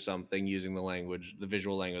tell you something using the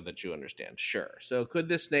visual language that you understand? Sure. So could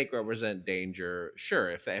this snake represent danger? Sure,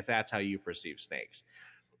 if that's how you perceive snakes.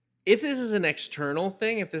 If this is an external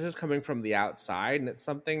thing, if this is coming from the outside and it's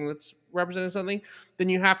something that's representing something, then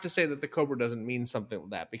you have to say that the cobra doesn't mean something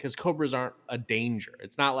like that, because cobras aren't a danger.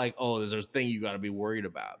 It's not like, oh, there's a thing you got to be worried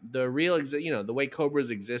about. The real, the way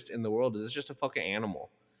cobras exist in the world is it's just a fucking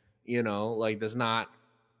animal. Like there's not,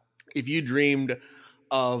 if you dreamed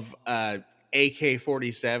of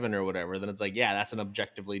AK-47 or whatever, then it's like, yeah, that's an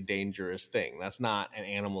objectively dangerous thing. That's not an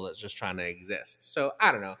animal that's just trying to exist. So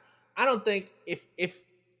I don't know. I don't think if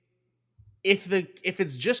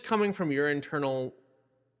it's just coming from your internal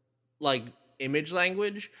like image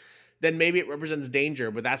language, then maybe it represents danger,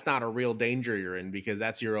 but that's not a real danger you're in, because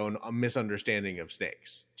that's your own misunderstanding of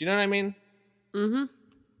snakes. Do you know what I mean? Mm-hmm.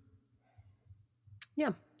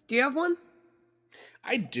 Yeah. Do you have one?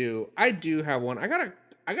 I do have one. I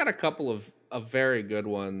got a couple of very good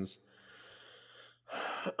ones.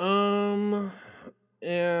 And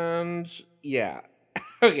yeah.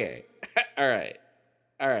 Okay. All right.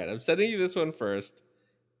 I'm sending you this one first,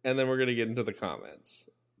 and then we're going to get into the comments.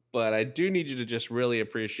 But I do need you to just really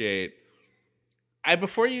appreciate... I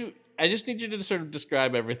just need you to sort of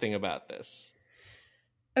describe everything about this.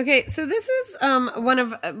 Okay, so this is one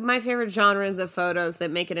of my favorite genres of photos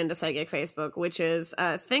that make it into Psychic Facebook, which is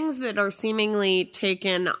things that are seemingly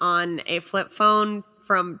taken on a flip phone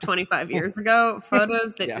from 25 years ago.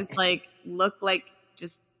 Photos that just like look like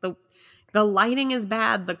just the lighting is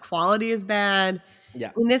bad, the quality is bad.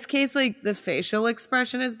 Yeah. In this case, like the facial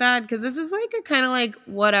expression is bad, because this is like a kind of like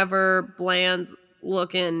whatever bland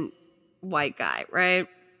looking white guy, right?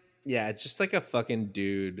 Yeah, it's just like a fucking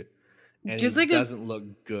dude, and Just he like doesn't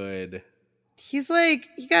look good. he's like,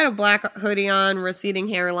 he got a black hoodie on, receding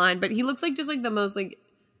hairline, but he looks like just like the most like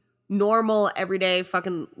normal, everyday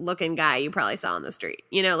fucking looking guy you probably saw on the street.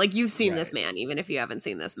 You know, like you've seen this man, even if you haven't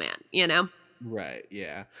seen this man, you know? Right,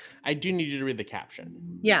 yeah. I do need you to read the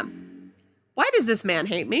caption. Yeah. Why does this man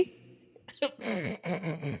hate me?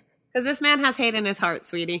 Because this man has hate in his heart,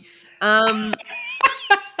 sweetie.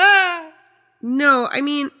 No, I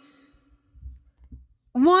mean,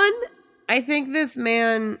 one, I think this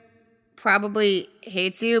man probably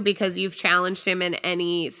hates you because you've challenged him in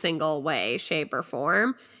any single way, shape, or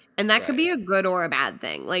form. And that could be a good or a bad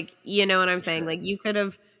thing. Like, you know what I'm saying? Like, you could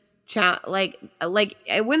have, like,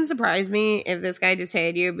 it wouldn't surprise me if this guy just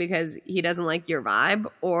hated you because he doesn't like your vibe,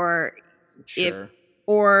 or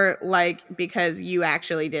or like because you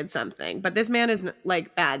actually did something. But this man is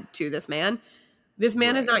like bad to this man. This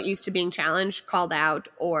man is not used to being challenged, called out,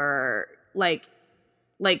 or like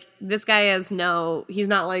this guy is he's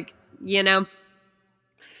not like, you know.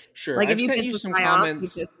 Sure. Like, I've if you sent piss you this some guy comments.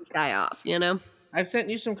 off, you piss this guy off, you know? I've sent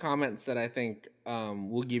you some comments that I think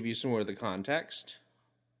will give you some more of the context.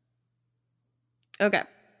 Okay.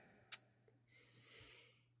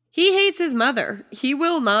 He hates his mother. He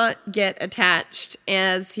will not get attached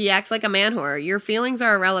as he acts like a man whore. Your feelings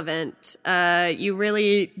are irrelevant. You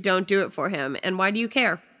really don't do it for him. And why do you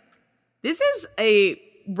care? This is a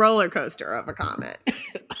roller coaster of a comment.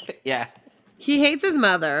 Yeah. He hates his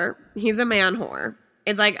mother. He's a man whore.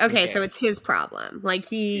 It's like, okay, so it's his problem. Like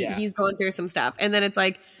he's going through some stuff. And then it's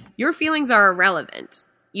like, your feelings are irrelevant.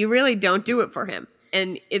 You really don't do it for him.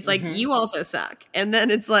 And it's like, you also suck. And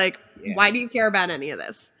then it's like, why do you care about any of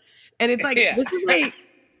this? And it's like, this is like,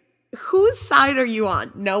 whose side are you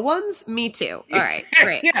on? No one's? Me too. All right,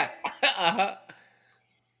 great.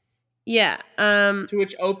 Yeah. To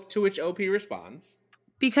which OP responds,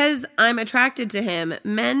 because I'm attracted to him.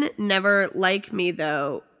 Men never like me,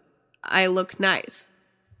 though. I look nice.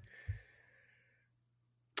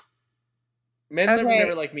 Men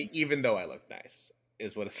never like me, even though I look nice,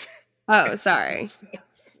 is what it's. Oh, sorry.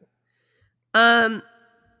 I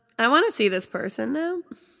want to see this person now.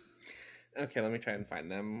 Okay, let me try and find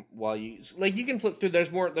them while you can flip through.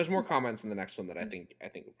 There's more comments in the next one that I think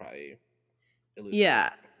will probably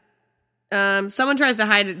elucidate. Yeah. Someone tries to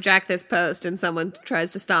hijack this post and someone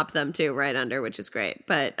tries to stop them too right under, which is great.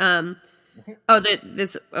 But okay,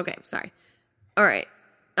 sorry. All right.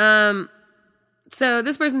 So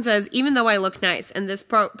this person says, even though I look nice, and this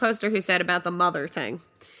poster who said about the mother thing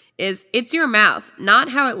is, it's your mouth, not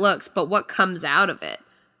how it looks, but what comes out of it.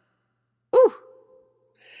 Ooh.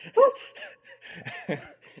 Ooh.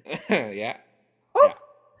 Yeah. Ooh. Yeah.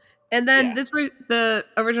 And then the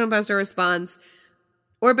original poster responds,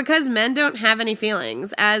 or because men don't have any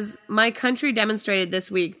feelings, as my country demonstrated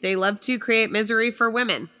this week, they love to create misery for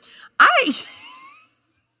women.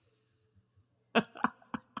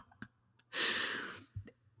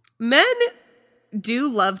 Men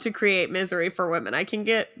do love to create misery for women. I can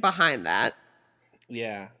get behind that.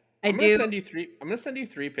 Yeah. I'm gonna send you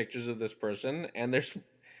three pictures of this person, and there's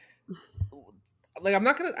like,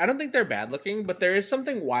 I don't think they're bad looking, but there is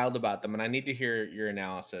something wild about them, and I need to hear your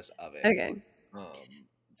analysis of it. Okay.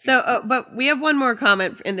 So, but we have one more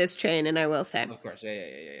comment in this chain, and I will say. Of course.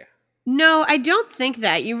 Yeah. No, I don't think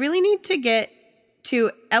that. You really need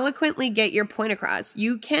to eloquently get your point across.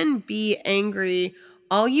 You can be angry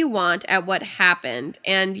all you want at what happened,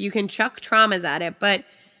 and you can chuck traumas at it, but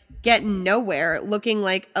get nowhere looking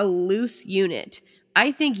like a loose unit.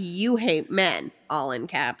 I think you hate men, all in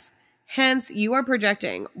caps. Hence, you are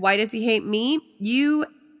projecting. Why does he hate me? You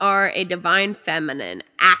are a divine feminine.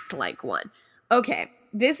 Act like one. Okay,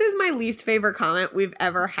 this is my least favorite comment we've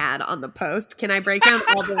ever had on the post. Can I break down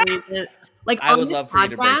all the reasons? Like, I would love for you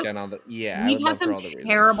to break down all the. Yeah, we've had some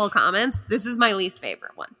terrible comments. This is my least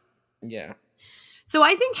favorite one. Yeah. So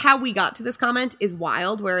I think how we got to this comment is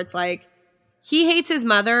wild, where it's like, he hates his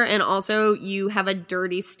mother, and also you have a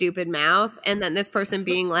dirty, stupid mouth. And then this person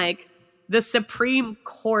being like, the Supreme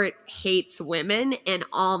Court hates women, and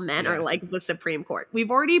all men are like the Supreme Court.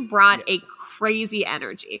 We've already brought a crazy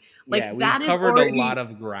energy. Like, we've covered a lot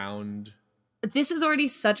of ground. This is already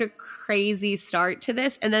such a crazy start to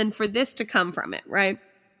this. And then for this to come from it, right?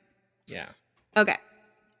 Yeah. Okay.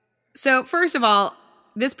 So first of all,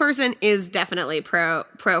 this person is definitely pro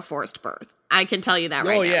forced birth. I can tell you that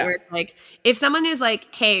right now. Yeah. Where it's like, if someone is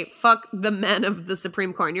like, hey, fuck the men of the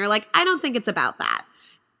Supreme Court, and you're like, I don't think it's about that.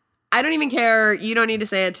 I don't even care. You don't need to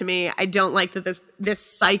say it to me. I don't like that this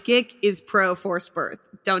psychic is pro forced birth.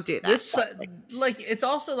 Don't do that. It's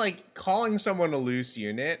also like calling someone a loose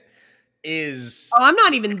unit is. Oh, I'm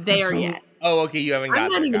not even there yet. Oh, okay. You haven't I'm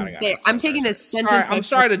got not there. even Got it. there. I'm taking a sentence. Sorry,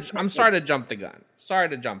 I'm sorry to jump the gun. Sorry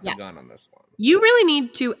to jump the gun on this one. You really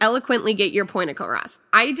need to eloquently get your point across.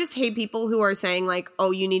 I just hate people who are saying like,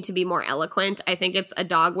 "Oh, you need to be more eloquent." I think it's a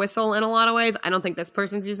dog whistle in a lot of ways. I don't think this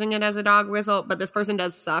person's using it as a dog whistle, but this person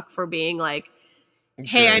does suck for being like,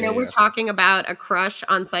 "Hey, I know we're talking about a crush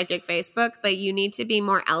on psychic Facebook, but you need to be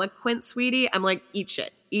more eloquent, sweetie." I'm like, "Eat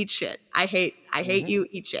shit. Eat shit. I hate you.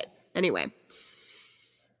 Eat shit." Anyway.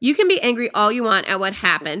 You can be angry all you want at what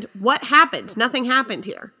happened. What happened? Nothing happened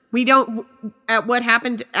here. We don't at what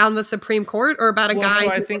happened on the Supreme Court or about a guy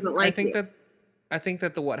who doesn't like you. I think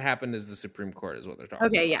that the what happened is the Supreme Court is what they're talking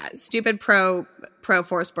about. Okay, yeah. Stupid pro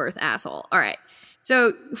forced birth asshole. All right.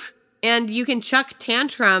 So, and you can chuck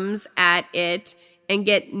tantrums at it and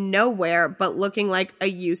get nowhere but looking like a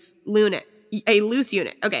loose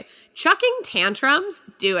unit. Okay. Chucking tantrums,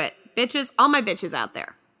 do it. Bitches, all my bitches out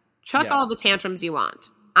there. Chuck all the tantrums you want.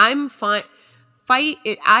 I'm fine. Fight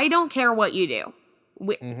it. I don't care what you do.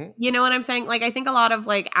 You know what I'm saying? Like, I think a lot of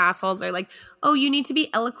like assholes are like, "Oh, you need to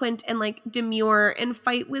be eloquent and like demure and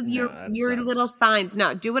fight with your little signs."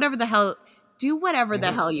 No, do whatever the hell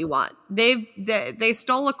you want. They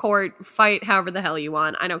stole a court. Fight however the hell you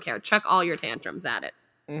want. I don't care. Chuck all your tantrums at it.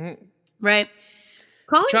 Right?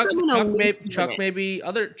 Calling Chuck maybe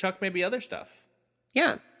other stuff.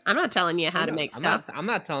 Yeah, I'm not telling you how to make stuff. I'm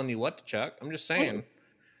not telling you what to chuck. I'm just saying,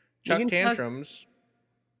 chuck tantrums.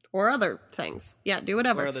 Or other things. Yeah, do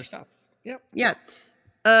whatever. Or other stuff. Yep. Yeah.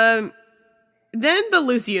 Then the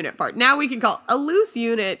loose unit part. Now we can call a loose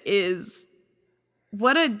unit is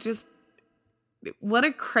what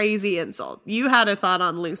a crazy insult. You had a thought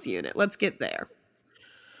on loose unit. Let's get there.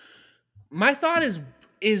 My thought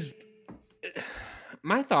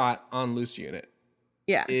on loose unit.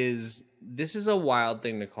 Yeah. Is this is a wild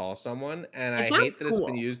thing to call someone, and I hate that it's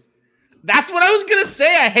been used. That's what I was gonna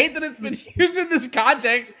say. I hate that it's been used in this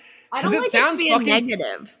context. I don't like it sounds fucking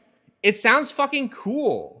negative. It sounds fucking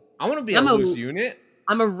cool. I want to be a loose unit.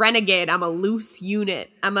 I'm a renegade. I'm a loose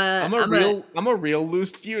unit. I'm a real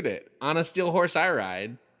loose unit. On a steel horse I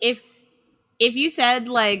ride. If you said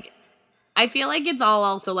like, I feel like it's all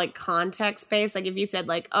also like context based. Like if you said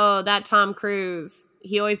like, "Oh, that Tom Cruise,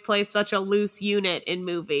 he always plays such a loose unit in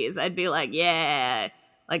movies," I'd be like, "Yeah,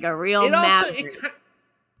 like a real maverick."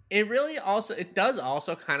 It does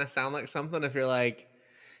also kind of sound like something if you're like,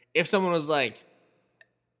 if someone was like,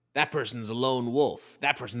 "That person's a lone wolf.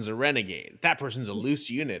 That person's a renegade. That person's a loose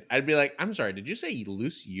unit." I'd be like, "I'm sorry, did you say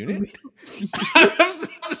loose unit?"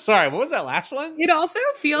 I'm sorry, what was that last one? It also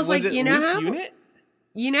feels like, you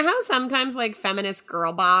know how sometimes like feminist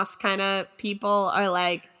girl boss kind of people are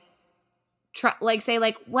like, say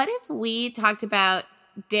like, "What if we talked about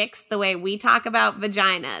dicks the way we talk about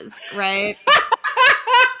vaginas," right?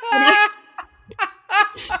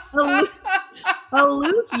 A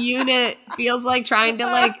loose unit feels like trying to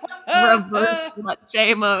like reverse slut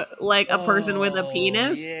shame a person with a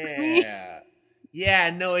penis. Yeah,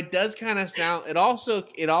 no, it does kind of sound. It also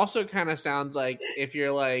kind of sounds like if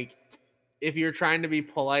you're trying to be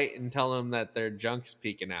polite and tell them that their junk's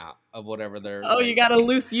peeking out of whatever they're. Oh, you got a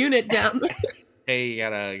loose unit down there. Hey, you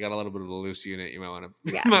got a little bit of a loose unit. You might want to.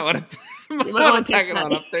 Yeah. You might want to tag it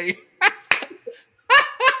on up there.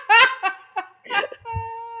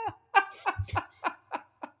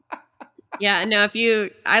 Yeah, no,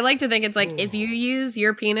 I like to think it's like, if you use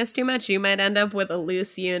your penis too much, you might end up with a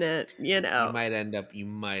loose unit, you know. You might end up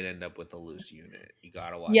with a loose unit. You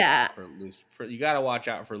gotta watch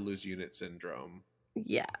out for loose unit syndrome.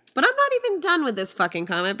 Yeah. But I'm not even done with this fucking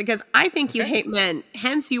comment because I think you hate men,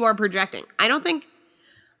 hence you are projecting. I don't think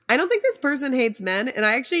this person hates men, and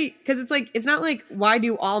I actually, because it's like, it's not like, why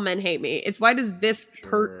do all men hate me? It's why does this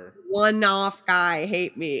one-off guy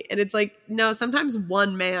hate me? And it's like, no, sometimes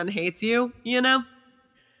one man hates you, you know?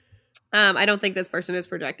 I don't think this person is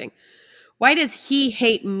projecting. Why does he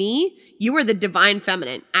hate me? You are the divine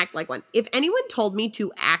feminine. Act like one. If anyone told me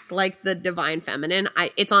to act like the divine feminine,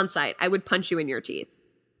 it's on site. I would punch you in your teeth.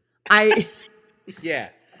 Yeah.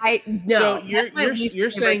 No. So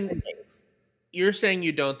you're saying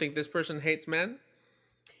you don't think this person hates men?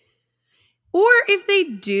 Or if they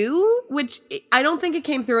do, which I don't think it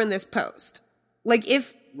came through in this post. Like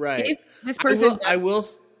if this person I will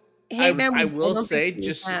say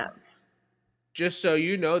just so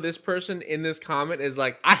you know, this person in this comment is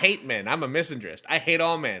like, "I hate men. I'm a misandrist. I hate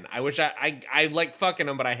all men. I wish I like fucking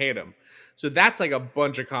them, but I hate them." So that's like a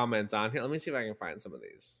bunch of comments on here. Let me see if I can find some of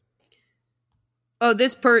these. Oh,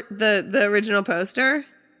 the original poster?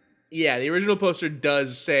 Yeah, the original poster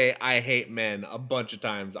does say "I hate men" a bunch of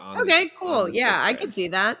times on. Okay, cool. Yeah, I can see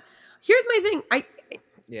that. Here's my thing.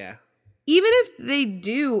 even if they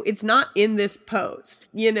do, it's not in this post.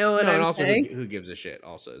 You know what I'm saying? Who gives a shit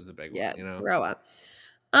also is the big Yeah, one, you know? grow up.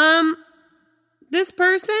 This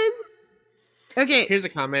person. Okay. Here's a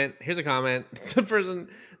comment. The person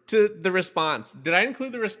to the response. Did I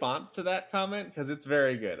include the response to that comment? Because it's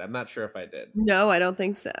very good. I'm not sure if I did. No, I don't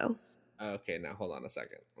think so. Okay, now hold on a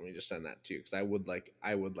second. Let me just send that to you because I would like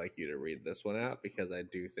you to read this one out because I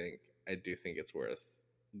do think it's worth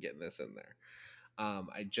getting this in there.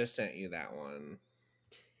 I just sent you that one.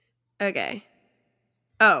 Okay.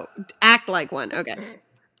 Oh, act like one. Okay.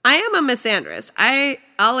 I am a misandrist.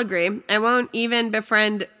 I'll agree. I won't even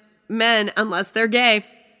befriend men unless they're gay.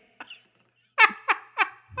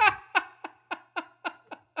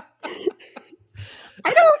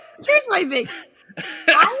 Here's my thing.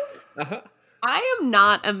 I am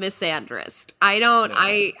not a misandrist. I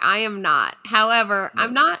am not. However,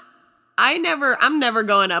 no. I'm never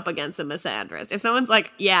going up against a misandrist. If someone's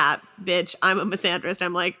like, yeah, bitch, I'm a misandrist,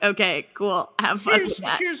 I'm like, okay, cool. Have fun with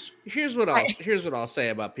that. Here's what I'll say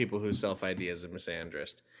about people who self-ID as a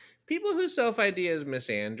misandrist. People who self-ID as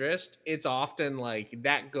misandrist, it's often like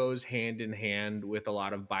that goes hand in hand with a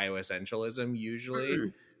lot of bioessentialism, usually. Mm-hmm.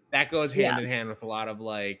 That goes hand in hand with a lot of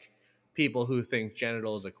like people who think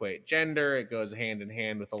genitals equate gender. It goes hand in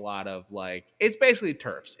hand with a lot of like, it's basically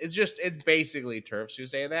TERFs. It's basically TERFs who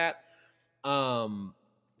say that.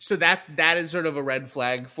 So that is sort of a red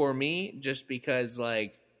flag for me, just because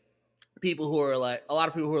like people who are like, a lot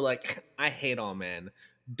of people who are like, I hate all men,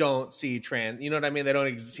 don't see trans, you know what I mean? They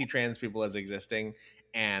don't see trans people as existing,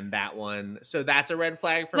 and that one, so that's a red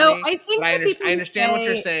flag for me. I think I understand what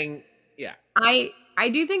you're saying. Yeah. I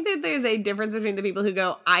do think that there's a difference between the people who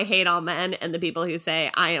go, I hate all men, and the people who say,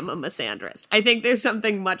 I am a misandrist. I think there's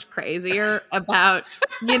something much crazier about,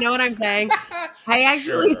 you know what I'm saying? I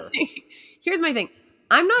actually think, here's my thing.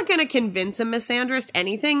 I'm not going to convince a misandrist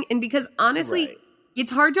anything. And because honestly,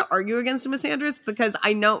 it's hard to argue against a misandrist because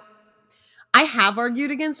I know I have argued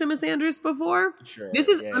against a misandrist before. Sure.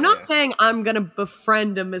 I'm not saying I'm going to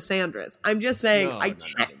befriend a misandrist. I'm just saying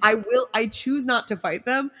I choose not to fight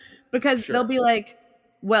them because they'll be like,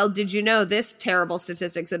 well, did you know this terrible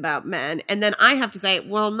statistics about men? And then I have to say,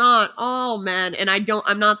 well, not all men. And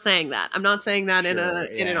I'm not saying that. I'm not saying that in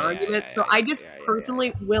an argument. So I just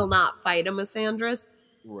personally will not fight a misandrist.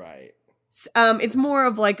 Right. It's more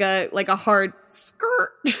of like a hard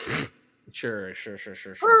skirt. Sure.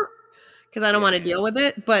 Because I don't want to deal with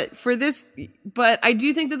it. But I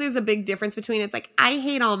do think that there's a big difference between it's like, I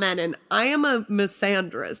hate all men and I am a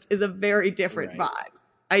misandrist is a very different vibe.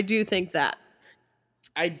 I do think that.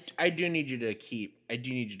 I do need you to keep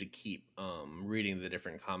reading the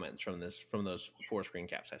different comments from those 4 screen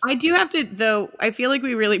caps. I do have to, though. I feel like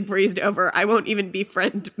we really breezed over. I won't even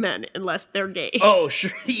befriend men unless they're gay. Oh,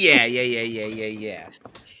 sure. Yeah. Yeah,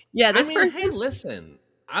 this person. Hey, listen.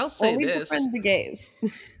 I'll say only this. Befriend the gays.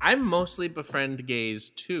 I mostly befriend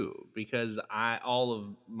gays too because all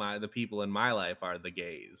of the people in my life are the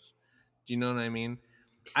gays. Do you know what I mean?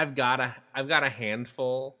 I've got a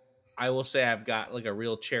handful. I will say I've got like a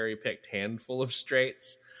real cherry-picked handful of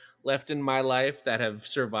straights left in my life that have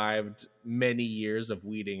survived many years of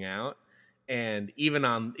weeding out, and even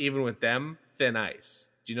with them, thin ice.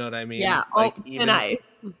 Do you know what I mean? Yeah, thin ice.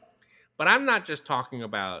 But I'm not just talking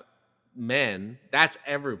about men. That's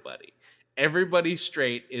everybody. Everybody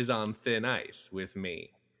straight is on thin ice with me.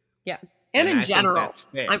 Yeah, and in general, that's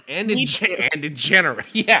fair. And in general,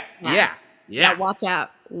 yeah.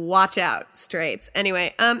 Watch out, straights.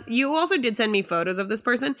 Anyway, you also did send me photos of this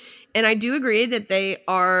person, and I do agree that they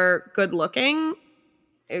are good looking.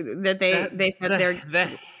 That they said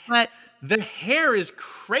but the hair is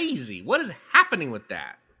crazy. What is happening with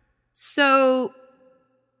that? So,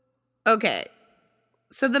 okay,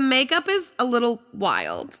 so the makeup is a little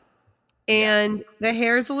wild, and the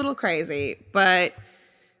hair is a little crazy, but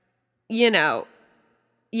I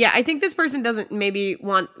think this person doesn't maybe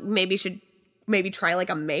try like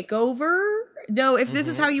a makeover, though. If this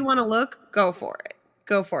is how you want to look, go for it,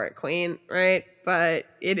 queen, right? But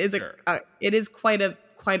it is it is quite a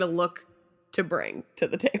look to bring to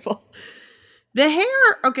the table. The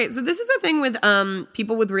hair, okay, so this is a thing with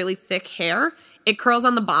people with really thick hair. It curls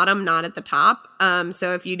on the bottom, not at the top.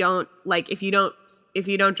 So if you don't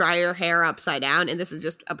dry your hair upside down, and this is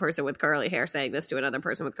just a person with curly hair saying this to another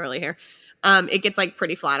person with curly hair, it gets like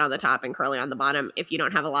pretty flat on the top and curly on the bottom if you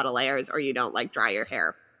don't have a lot of layers or you don't like dry your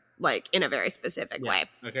hair like in a very specific way.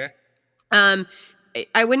 Okay.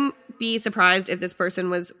 I wouldn't be surprised if this person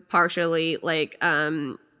was partially like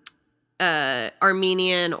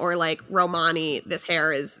Armenian or like Romani. This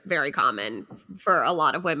hair is very common for a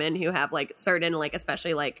lot of women who have like certain like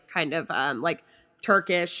especially like kind of like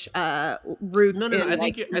Turkish roots. No. In, I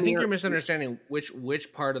think like, you're misunderstanding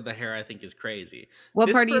which part of the hair I think is crazy. What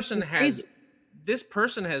this part do you person think is crazy? This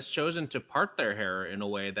person has chosen to part their hair in a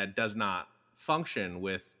way that does not function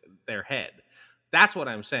with their head. That's what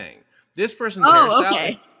I'm saying. This person's hairstyle,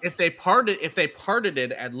 okay. if they parted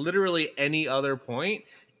it at literally any other point,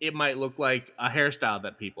 it might look like a hairstyle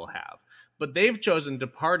that people have. But they've chosen to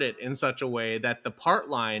part it in such a way that the part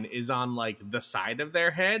line is on like the side of their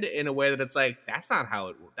head in a way that it's like, that's not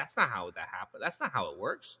how that happened. That's not how it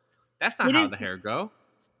works. That's not how the hair go.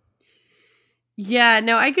 Yeah,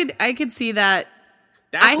 no, I could see that.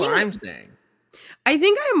 That's what I'm saying. I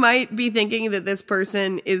think I might be thinking that this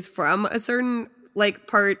person is from a certain like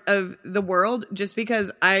part of the world, just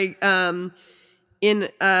because I in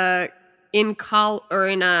high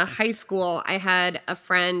school I had a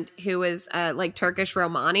friend who was like Turkish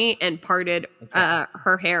Romani and parted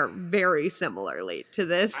her hair very similarly to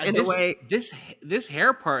this in a way. This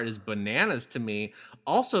hair part is bananas to me,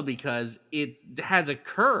 also because it has a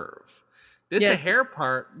curve. This is a hair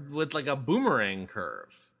part with like a boomerang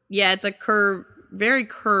curve. Yeah, it's a curve, very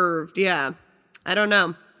curved. Yeah, I don't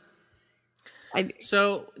know.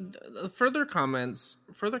 So further comments.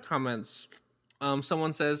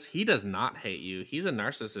 Someone says he does not hate you. He's a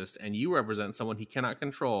narcissist, and you represent someone he cannot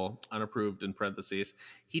control. Unapproved in parentheses.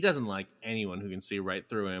 He doesn't like anyone who can see right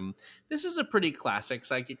through him. This is a pretty classic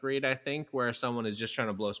psychic read, I think, where someone is just trying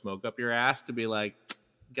to blow smoke up your ass to be like,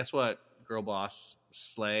 guess what, girl boss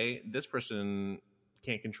slay, this person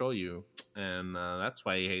can't control you, and that's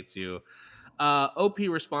why he hates you. OP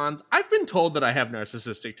responds, I've been told that I have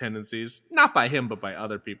narcissistic tendencies, not by him, but by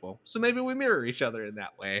other people. So maybe we mirror each other in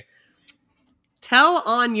that way. Tell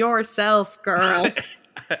on yourself, girl.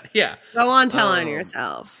 Yeah. Go on, tell on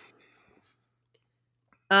yourself.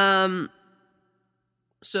 So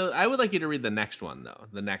I would like you to read the next one, though.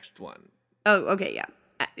 The next one. Oh, okay, yeah.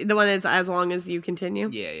 The one that's as long as you continue?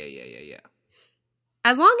 Yeah.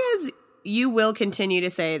 As long as you will continue to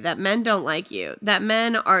say that men don't like you, that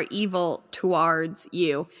men are evil towards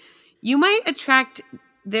you, you might attract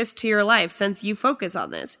this to your life since you focus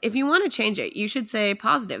on this. If you want to change it, you should say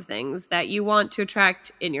positive things that you want to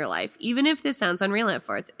attract in your life. Even if this sounds unreal at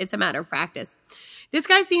first, it's a matter of practice. This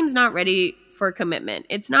guy seems not ready for commitment.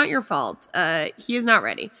 It's not your fault. He is not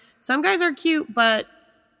ready. Some guys are cute, but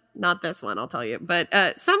not this one, I'll tell you.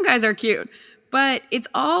 But some guys are cute, but it's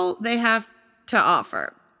all they have to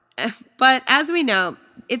offer. But as we know,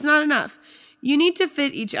 it's not enough. You need to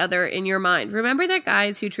fit each other in your mind. Remember that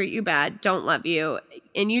guys who treat you bad don't love you,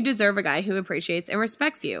 and you deserve a guy who appreciates and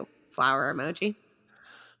respects you. Flower emoji.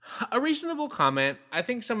 A reasonable comment. I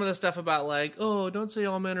think some of the stuff about like, oh, don't say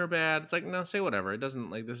all men are bad. It's like, no, say whatever. It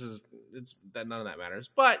doesn't like it's that none of that matters.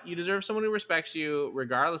 But you deserve someone who respects you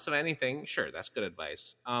regardless of anything. Sure, that's good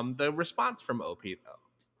advice. The response from OP though.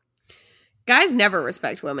 Guys never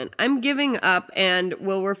respect women. I'm giving up and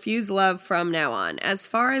will refuse love from now on. As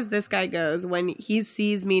far as this guy goes, when he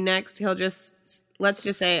sees me next, he'll just, let's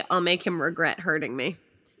just say, I'll make him regret hurting me.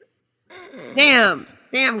 Damn,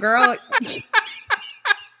 girl.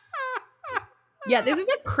 Yeah, this is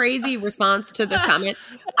a crazy response to this comment.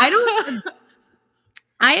 I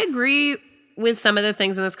agree with some of the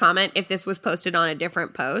things in this comment if this was posted on a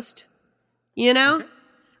different post, you know? Okay.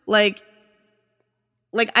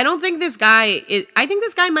 Like, I don't think this guy is, I think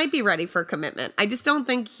this guy might be ready for commitment. I just don't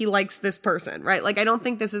think he likes this person, right? Like, I don't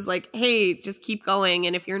think this is like, hey, just keep going.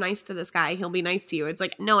 And if you're nice to this guy, he'll be nice to you. It's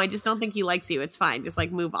like, no, I just don't think he likes you. It's fine. Just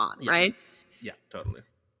like move on, right? Yeah, totally.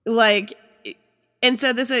 Like, and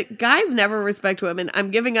so this guys never respect women.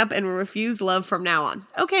 I'm giving up and refuse love from now on.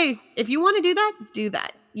 Okay, if you want to do that, do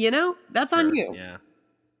that. You know, that's on you. Yeah.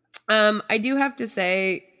 I do have to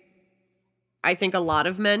say, I think a lot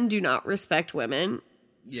of men do not respect women.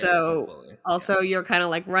 Yeah, so totally. Also you're kind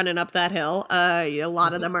of like running up that hill. A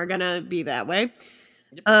lot of them are gonna be that way.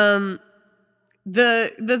 Yep.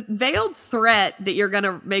 The veiled threat that you're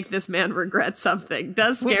gonna make this man regret something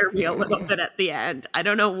does scare me a little bit at the end. I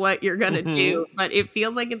don't know what you're gonna do, but it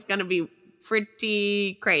feels like it's gonna be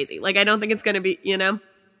pretty crazy. Like I don't think it's gonna be, you know?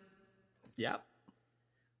 Yeah.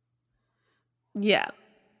 Yeah.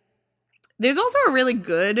 There's also a really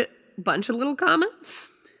good bunch of little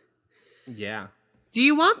comments. Yeah. Do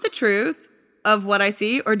you want the truth of what I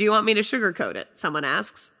see, or do you want me to sugarcoat it? Someone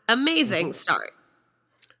asks. Amazing start.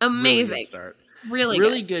 Amazing. Really good start.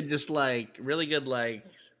 Really good. Just like, really good, like,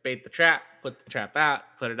 bait the trap, put the trap out,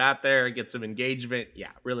 put it out there, get some engagement.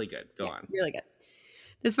 Yeah, really good. Go on. Really good.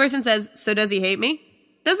 This person says, so does he hate me?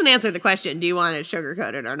 Doesn't answer the question, do you want it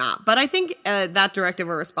sugarcoated or not? But I think that directive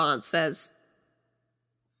or response says,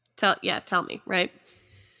 tell me, right?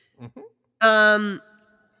 Mm-hmm.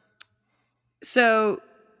 So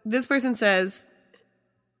this person says,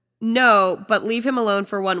 no, but leave him alone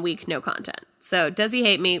for 1 week, no content. So does he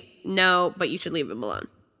hate me? No, but you should leave him alone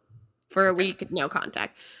for a week, no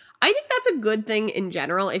contact. I think that's a good thing in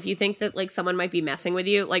general. If you think that like someone might be messing with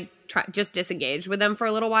you, like just disengage with them for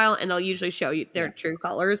a little while, and they'll usually show you their true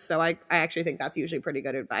colors. So I actually think that's usually pretty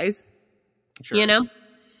good advice. Sure. You know,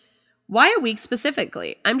 why a week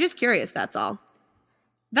specifically? I'm just curious. That's all.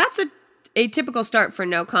 That's a typical start for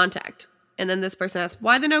no contact. And then this person asks,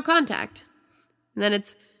 why the no contact? And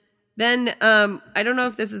then I don't know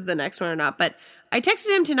if this is the next one or not, but I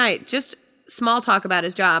texted him tonight, just small talk about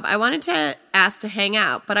his job. I wanted to ask to hang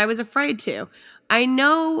out, but I was afraid to. I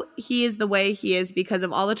know he is the way he is because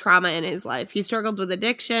of all the trauma in his life. He struggled with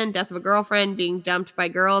addiction, death of a girlfriend, being dumped by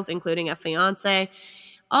girls, including a fiance.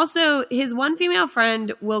 Also, his one female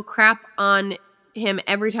friend will crap on him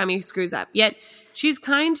every time he screws up. Yet, she's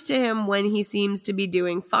kind to him when he seems to be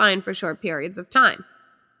doing fine for short periods of time.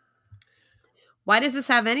 Why does this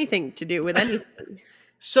have anything to do with anything?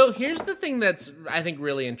 So here's the thing that's, I think,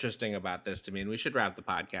 really interesting about this to me, and we should wrap the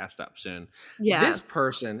podcast up soon. Yeah. This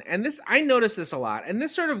person, and this, I notice this a lot, and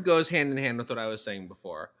this sort of goes hand in hand with what I was saying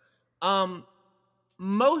before.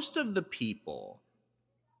 Most of the people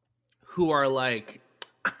who are like,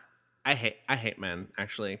 I hate men,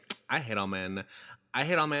 actually. I hate all men. I'm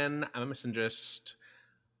a misandrist.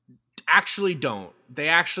 Actually don't. They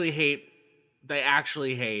actually hate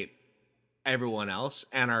everyone else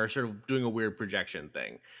and are sort of doing a weird projection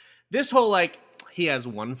thing. This whole, like, he has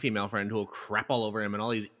one female friend who will crap all over him and all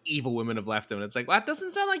these evil women have left him. And it's like, well, that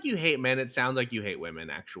doesn't sound like you hate men. It sounds like you hate women,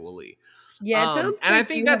 actually. Yeah, it sounds and like I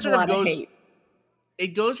think that sort of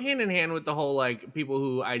goes hand in hand with the whole, like, people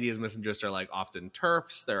who ID as misandrists are, like, often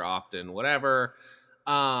TERFs. They're often whatever.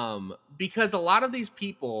 Because a lot of these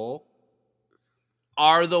people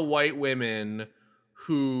are the white women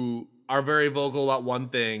who are very vocal about one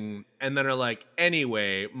thing and then are like,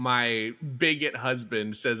 anyway, my bigot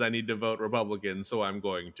husband says I need to vote Republican, so I'm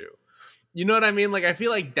going to. You know what I mean? Like, I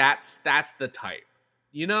feel like that's the type,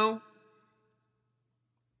 you know?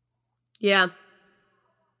 Yeah.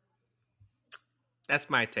 That's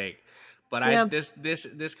my take. But yeah.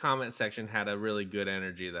 This comment section had a really good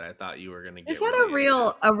energy that I thought you were going to get. It's had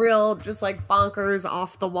a real just like bonkers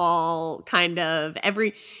off the wall kind of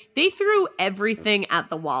they threw everything at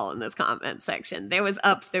the wall in this comment section. There was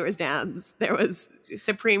ups, there was downs, there was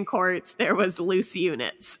Supreme Courts, there was loose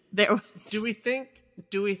units. There was. Do we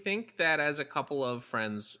think that as a couple of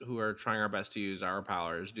friends who are trying our best to use our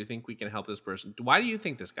powers, do you think we can help this person? Why do you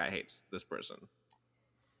think this guy hates this person?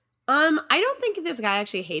 I don't think this guy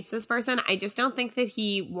actually hates this person. I just don't think that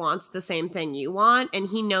he wants the same thing you want, and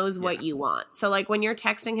he knows what you want. So, like, when you're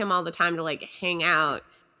texting him all the time to, like, hang out,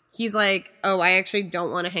 he's like, oh, I actually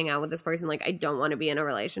don't want to hang out with this person. Like, I don't want to be in a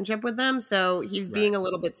relationship with them. So he's being a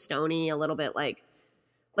little bit stony, a little bit, like,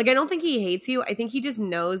 I don't think he hates you. I think he just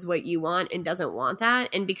knows what you want and doesn't want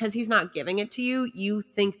that. And because he's not giving it to you, you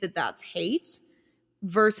think that that's hate.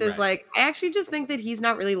 Versus, like, I actually just think that he's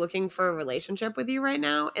not really looking for a relationship with you right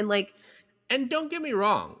now. And, like... And don't get me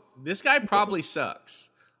wrong. This guy probably sucks.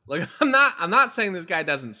 Like, I'm not saying this guy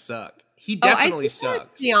doesn't suck. He definitely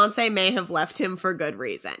sucks. Fiance may have left him for good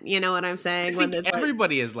reason. You know what I'm saying? I think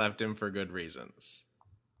everybody has left him for good reasons.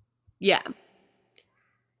 Yeah.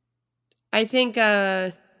 I think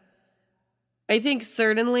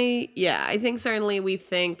certainly we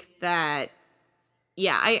think that...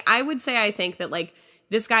 Yeah, I would say I think that, like,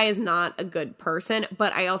 this guy is not a good person,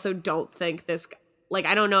 but I also don't think this, like,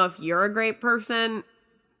 I don't know if you're a great person,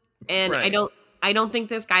 and I don't think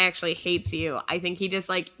this guy actually hates you. I think he just,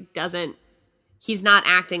 like, he's not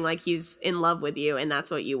acting like he's in love with you, and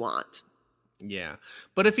that's what you want. Yeah.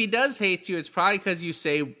 But if he does hate you, it's probably because you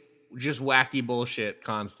say just wacky bullshit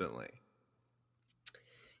constantly.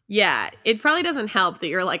 Yeah, it probably doesn't help that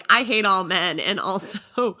you're like, I hate all men, and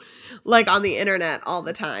also, like, on the internet all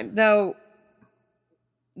the time. Though,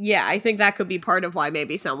 yeah, I think that could be part of why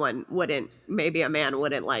maybe a man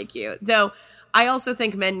wouldn't like you. Though, I also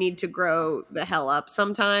think men need to grow the hell up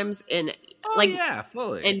sometimes and, fully.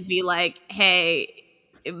 And be like, hey,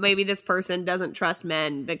 maybe this person doesn't trust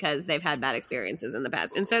men because they've had bad experiences in the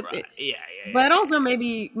past. And so, but also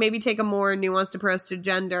maybe take a more nuanced approach to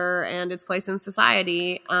gender and its place in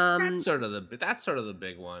society. That's sort of the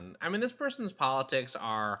big one. I mean, this person's politics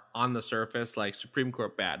are on the surface like Supreme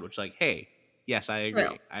Court bad, which, like, hey, yes, I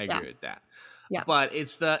agree. I agree with that. Yeah. But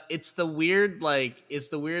it's the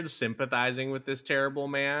weird sympathizing with this terrible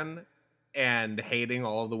man and hating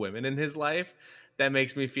all of the women in his life that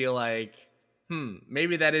makes me feel like,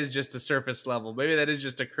 maybe that is just a surface level. Maybe that is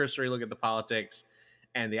just a cursory look at the politics,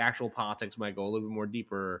 and the actual politics might go a little bit more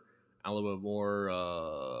deeper. a little bit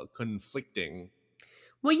more conflicting.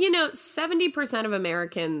 Well, 70% of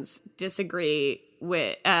Americans disagree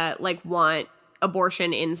with, want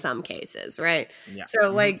abortion in some cases, right? Yeah.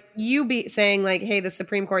 So, you be saying, hey, the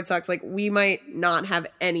Supreme Court sucks. We might not have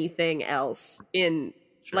anything else in,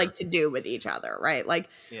 to do with each other, right?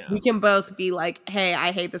 We can both be hey,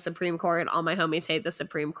 I hate the Supreme Court. All my homies hate the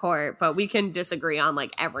Supreme Court. But we can disagree on,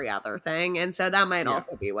 every other thing. And so that might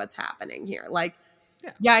also be what's happening here.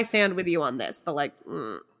 I stand with you on this, but,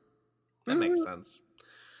 that makes sense.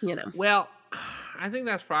 Well, I think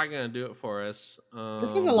that's probably going to do it for us.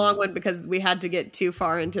 This was a long one because we had to get too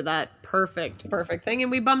far into that perfect thing, and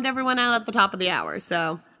we bummed everyone out at the top of the hour.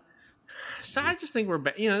 So I just think we're,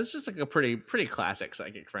 it's just a pretty classic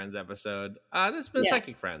Psychic Friends episode. This has been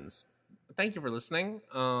Psychic Friends. Thank you for listening.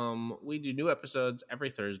 We do new episodes every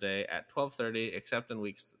Thursday at 12:30, except in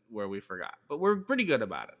weeks where we forgot. But we're pretty good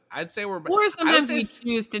about it. I'd say we're... Or sometimes we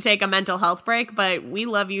choose to take a mental health break, but we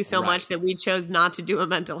love you so much that we chose not to do a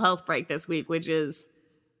mental health break this week, which is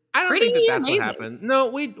I don't think that's amazing. What happened. No,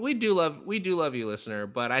 we do love you, listener.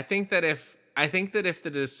 But I think that if the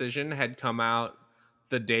decision had come out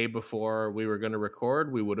the day before we were going to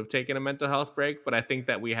record, we would have taken a mental health break. But I think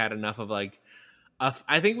that we had enough of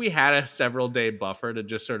I think we had a several day buffer to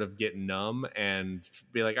just sort of get numb and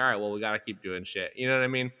be all right, well, we got to keep doing shit. You know what I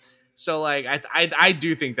mean? So I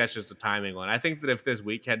do think that's just a timing one. I think that if this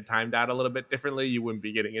week had timed out a little bit differently, you wouldn't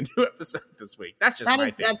be getting a new episode this week. That's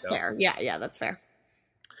just that's fair. Yeah, that's fair.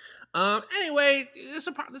 Anyway, this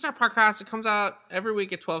is our podcast. It comes out every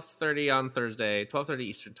week at 12:30 on Thursday, 12:30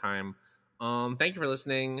 Eastern time. Thank you for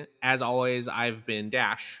listening. As always, I've been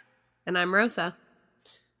Dash. And I'm Rosa.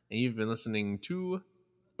 And you've been listening to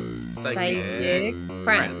Psychic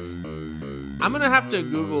Friends. I'm going to have to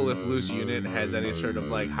Google if loose unit has any sort of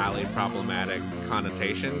highly problematic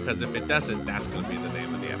connotation, because if it doesn't, that's going to be the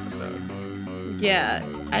name of the episode. Yeah,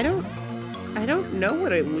 I don't know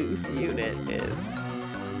what a loose unit is.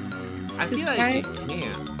 I feel like it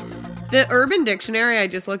can't. The Urban Dictionary, I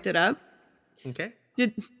just looked it up. Okay.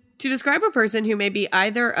 To describe a person who may be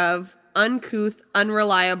either of uncouth,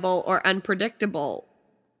 unreliable, or unpredictable,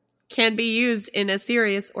 can be used in a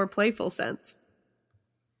serious or playful sense.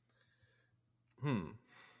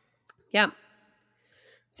 Yeah.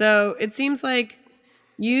 So it seems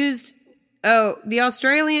used... Oh, the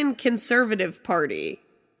Australian Conservative Party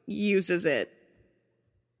uses it.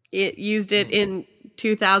 It used it in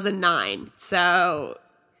 2009. So...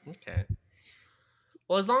 Okay.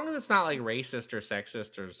 Well, as long as it's not racist or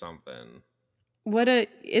sexist or something.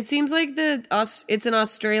 It seems like it's an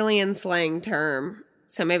Australian slang term.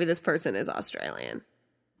 So maybe this person is Australian.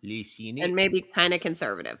 And maybe kind of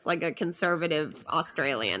conservative. A conservative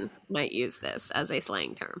Australian might use this as a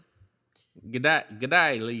slang term.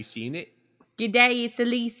 G'day, Lee seen it. G'day, it's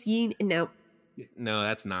Lee seen it. No. No,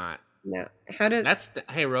 that's not. No.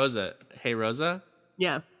 Hey, Rosa. Hey, Rosa?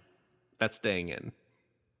 Yeah. That's staying in.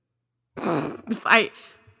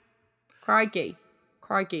 Crikey,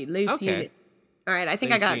 Lucy in it. All right, I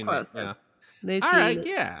think I got it close. Yeah. Lucy all right,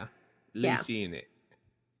 yeah. Lucy in it.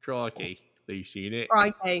 Crikey, Lucy in it.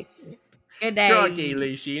 Crikey. Good day. Crikey,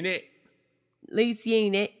 Lucy in it. Lucy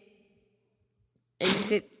in it.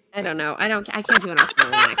 I don't know. I can't do an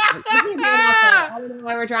Australian accent. I don't know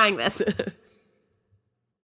why we're trying this.